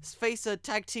to face a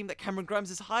tag team that Cameron Grimes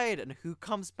has hired. And who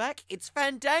comes back? It's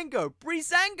Fandango.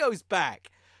 Breezango's back.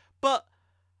 But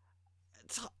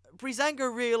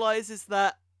Breezango realizes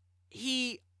that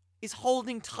he is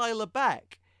holding Tyler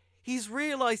back. He's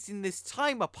realized in this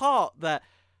time apart that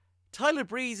Tyler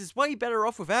Breeze is way better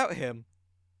off without him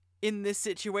in this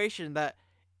situation, that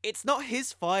it's not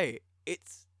his fight.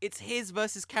 It's his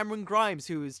versus Cameron Grimes,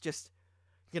 who is just,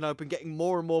 been getting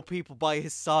more and more people by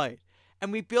his side.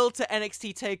 And we build to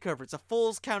NXT TakeOver. It's a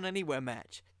Falls Count Anywhere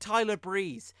match. Tyler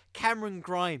Breeze, Cameron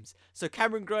Grimes. So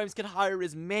Cameron Grimes can hire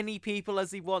as many people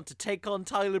as he wants to take on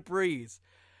Tyler Breeze.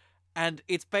 And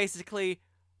it's basically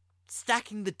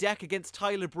stacking the deck against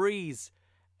Tyler Breeze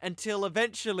until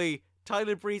eventually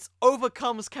Tyler Breeze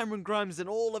overcomes Cameron Grimes and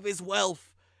all of his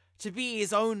wealth to be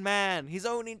his own man, his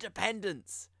own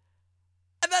independence.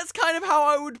 And that's kind of how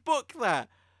I would book that.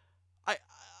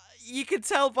 You can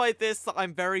tell by this that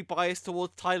I'm very biased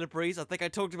towards Tyler Breeze. I think I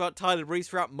talked about Tyler Breeze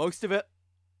throughout most of it.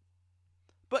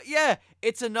 But yeah,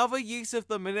 it's another use of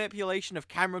the manipulation of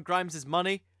Cameron Grimes'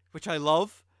 money, which I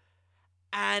love.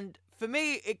 And for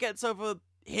me, it gets over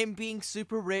him being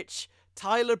super rich,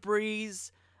 Tyler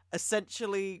Breeze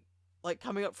essentially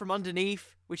coming up from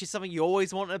underneath, which is something you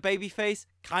always want in a babyface,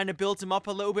 kind of builds him up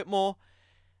a little bit more.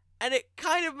 And it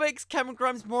kind of makes Cameron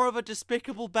Grimes more of a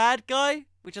despicable bad guy,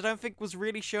 which I don't think was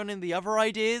really shown in the other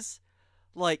ideas.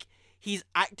 He's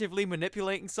actively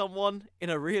manipulating someone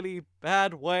in a really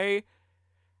bad way.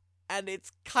 And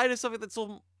it's kind of something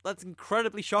that's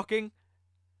incredibly shocking.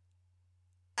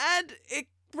 And it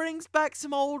brings back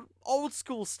some old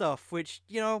school stuff, which,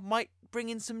 might bring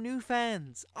in some new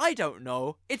fans. I don't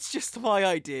know. It's just my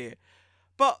idea.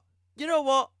 But, you know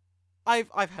what?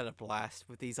 I've had a blast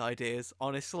with these ideas,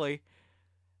 honestly.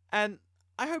 And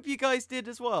I hope you guys did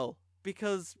as well.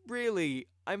 Because, really,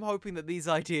 I'm hoping that these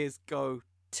ideas go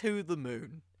to the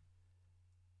moon.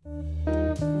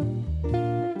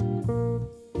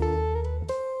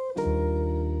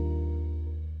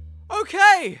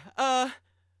 Okay, a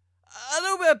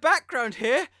little bit of background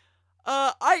here.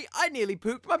 I nearly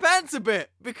pooped my pants a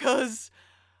bit because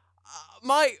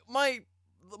my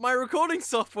recording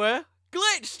software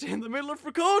glitched in the middle of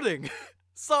recording.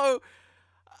 So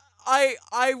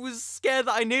I was scared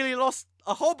that I nearly lost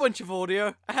a whole bunch of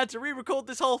audio. I had to re-record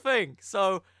this whole thing.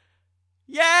 So,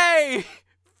 yay!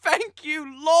 Thank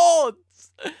you,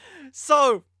 lords!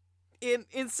 So,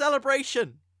 in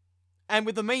celebration, and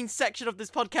with the main section of this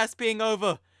podcast being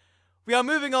over, we are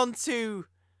moving on to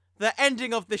the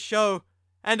ending of the show,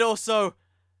 and also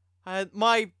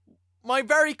my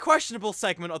very questionable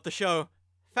segment of the show,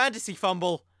 Fantasy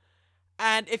Fumble.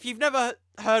 And if you've never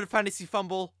heard of Fantasy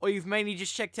Fumble, or you've mainly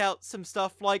just checked out some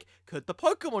stuff like, could the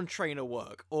Pokemon trainer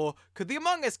work? Or could the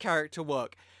Among Us character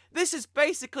work? This is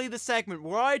basically the segment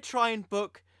where I try and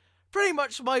book pretty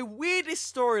much my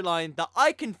weirdest storyline that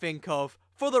I can think of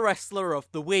for the Wrestler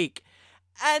of the Week.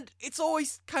 And it's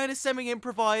always kind of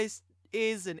semi-improvised,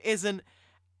 is and isn't,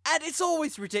 and it's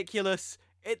always ridiculous.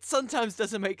 It sometimes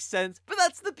doesn't make sense, but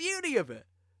that's the beauty of it.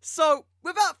 So,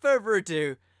 without further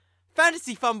ado,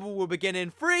 Fantasy Fumble will begin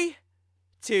in 3,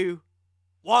 2,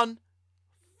 1,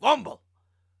 fumble!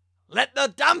 Let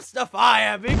the dumpster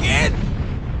fire begin!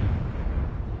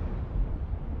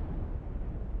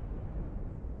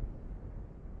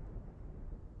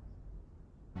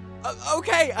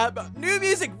 Okay, new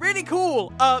music, really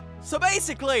cool. So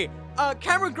basically,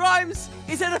 Cameron Grimes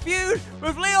is in a feud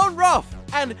with Leon Ruff,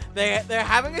 and they're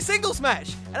having a singles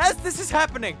match. And as this is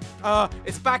happening,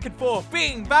 it's back and forth,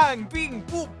 bing, bang, bing,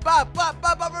 boop, ba, ba,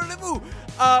 ba, ba, ba, boo.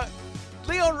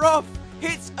 Leon Ruff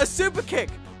hits a super kick,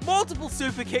 multiple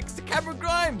super kicks to Cameron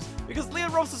Grimes, because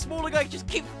Leon Ruff's a smaller guy, just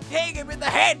keep hitting him in the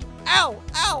head. Ow,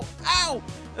 ow, ow.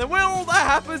 And when all that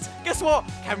happens, guess what?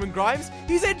 Cameron Grimes,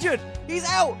 he's injured. He's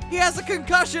out. He has a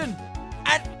concussion.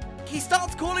 And he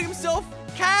starts calling himself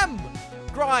Cam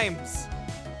Grimes.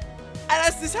 And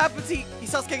as this happens, he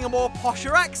starts getting a more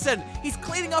posher accent. He's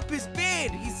cleaning up his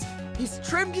beard. He's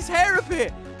trimmed his hair a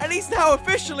bit. And he's now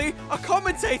officially a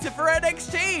commentator for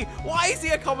NXT. Why is he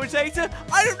a commentator?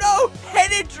 I don't know.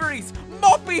 Head injuries.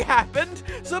 Moppy happened.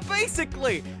 So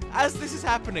basically, as this is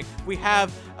happening, we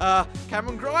have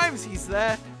Cameron Grimes. He's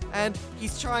there, and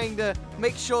he's trying to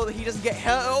make sure that he doesn't get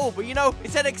hurt at all. But you know,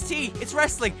 it's NXT, it's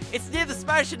wrestling, it's near the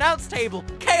Spanish announce table.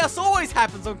 Chaos always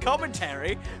happens on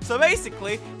commentary. So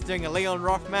basically, he's doing a Leon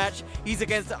Ruff match. He's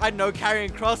against, I don't know,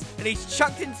 Karrion Kross, and he's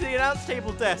chucked into the announce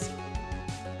table desk.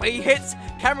 But he hits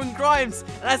Cameron Grimes,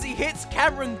 and as he hits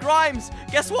Cameron Grimes,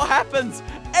 guess what happens?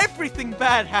 Everything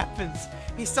bad happens.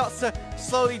 He starts to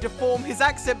slowly deform his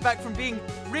accent back from being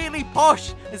really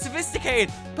posh and sophisticated,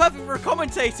 perfect for a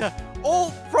commentator,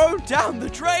 all thrown down the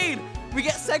drain. We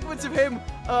get segments of him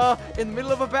in the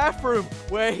middle of a bathroom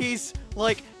where he's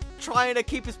like trying to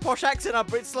keep his posh accent up,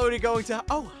 but it's slowly going to,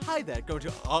 oh, hi there, going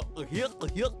to, all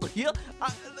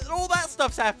that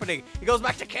stuff's happening. He goes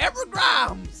back to Cameron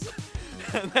Grimes.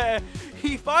 And there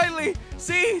he finally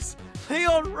sees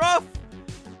Leon Ruff.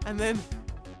 And then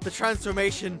the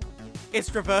transformation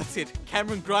is reverted.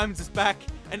 Cameron Grimes is back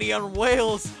and he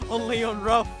unwails on Leon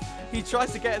Ruff. He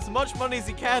tries to get as much money as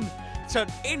he can to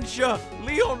injure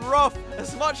Leon Ruff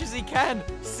as much as he can.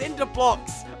 Cinder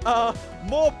blocks,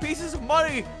 more pieces of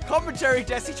money, commentary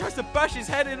desk. He tries to bash his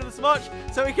head into as much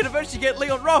so he can eventually get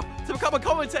Leon Ruff to become a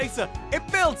commentator. It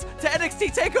builds to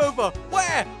NXT TakeOver,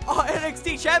 where our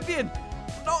NXT champion,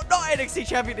 not NXT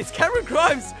champion, it's Cameron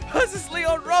Grimes versus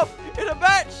Leon Ruff in a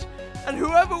match. And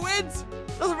whoever wins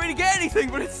doesn't really get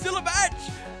anything, but it's still a match.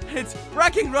 And it's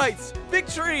bragging rights,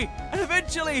 victory, and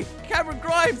eventually Cameron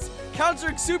Grimes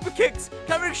countering super kicks,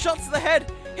 countering shots to the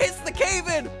head, hits the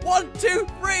cave-in. 1, 2,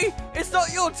 3. It's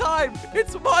not your time.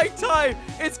 It's my time.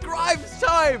 It's Grimes'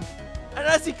 time. And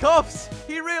as he coughs,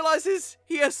 he realizes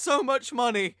he has so much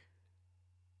money.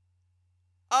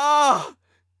 The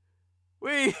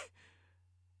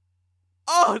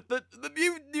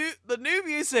new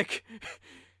music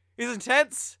is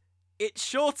intense. It's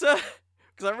shorter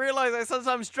because I realize I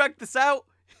sometimes drag this out,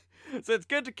 so it's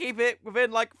good to keep it within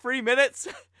like 3 minutes.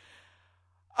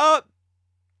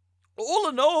 All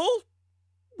in all,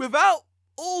 without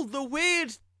all the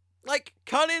weird like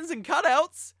cut-ins and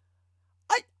cutouts,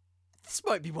 this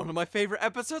might be one of my favorite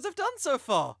episodes I've done so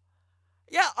far.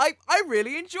 Yeah, I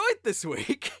really enjoyed this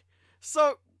week.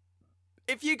 So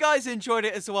if you guys enjoyed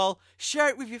it as well, share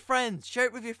it with your friends. Share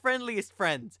it with your friendliest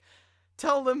friends.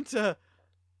 Tell them to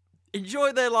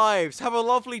enjoy their lives, have a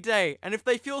lovely day, and if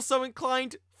they feel so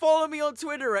inclined, follow me on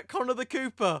Twitter at Connor the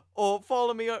Cooper, or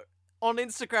follow me on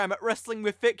Instagram at Wrestling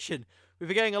with Fiction. We've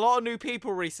been getting a lot of new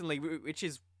people recently, which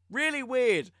is really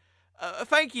weird.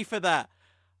 Thank you for that.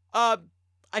 I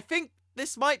think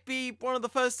this might be one of the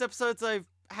first episodes I've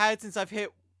had since I've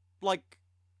hit like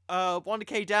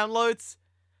 1K downloads.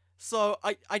 So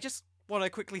I just want to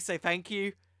quickly say thank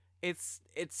you. It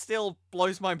still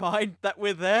blows my mind that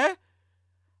we're there.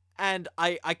 And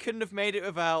I couldn't have made it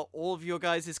without all of your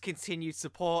guys' continued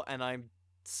support, and I'm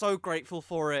so grateful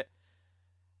for it.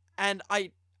 And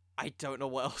I don't know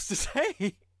what else to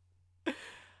say.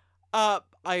 I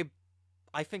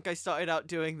think I started out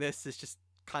doing this as just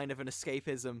kind of an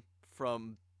escapism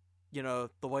from, you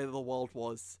know, the way the world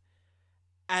was.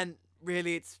 And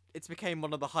really, it's became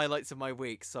one of the highlights of my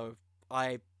week, so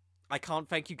I can't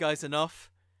thank you guys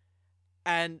enough.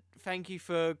 And thank you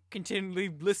for continually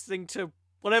listening to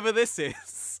whatever this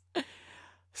is.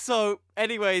 So,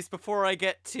 anyways, before I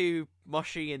get too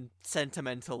mushy and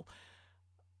sentimental,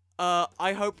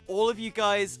 I hope all of you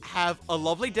guys have a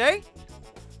lovely day.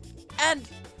 And,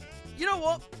 you know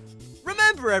what?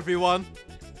 Remember, everyone,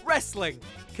 wrestling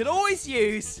can always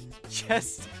use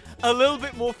just a little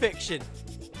bit more fiction.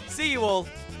 See you all.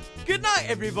 Good night,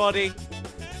 everybody.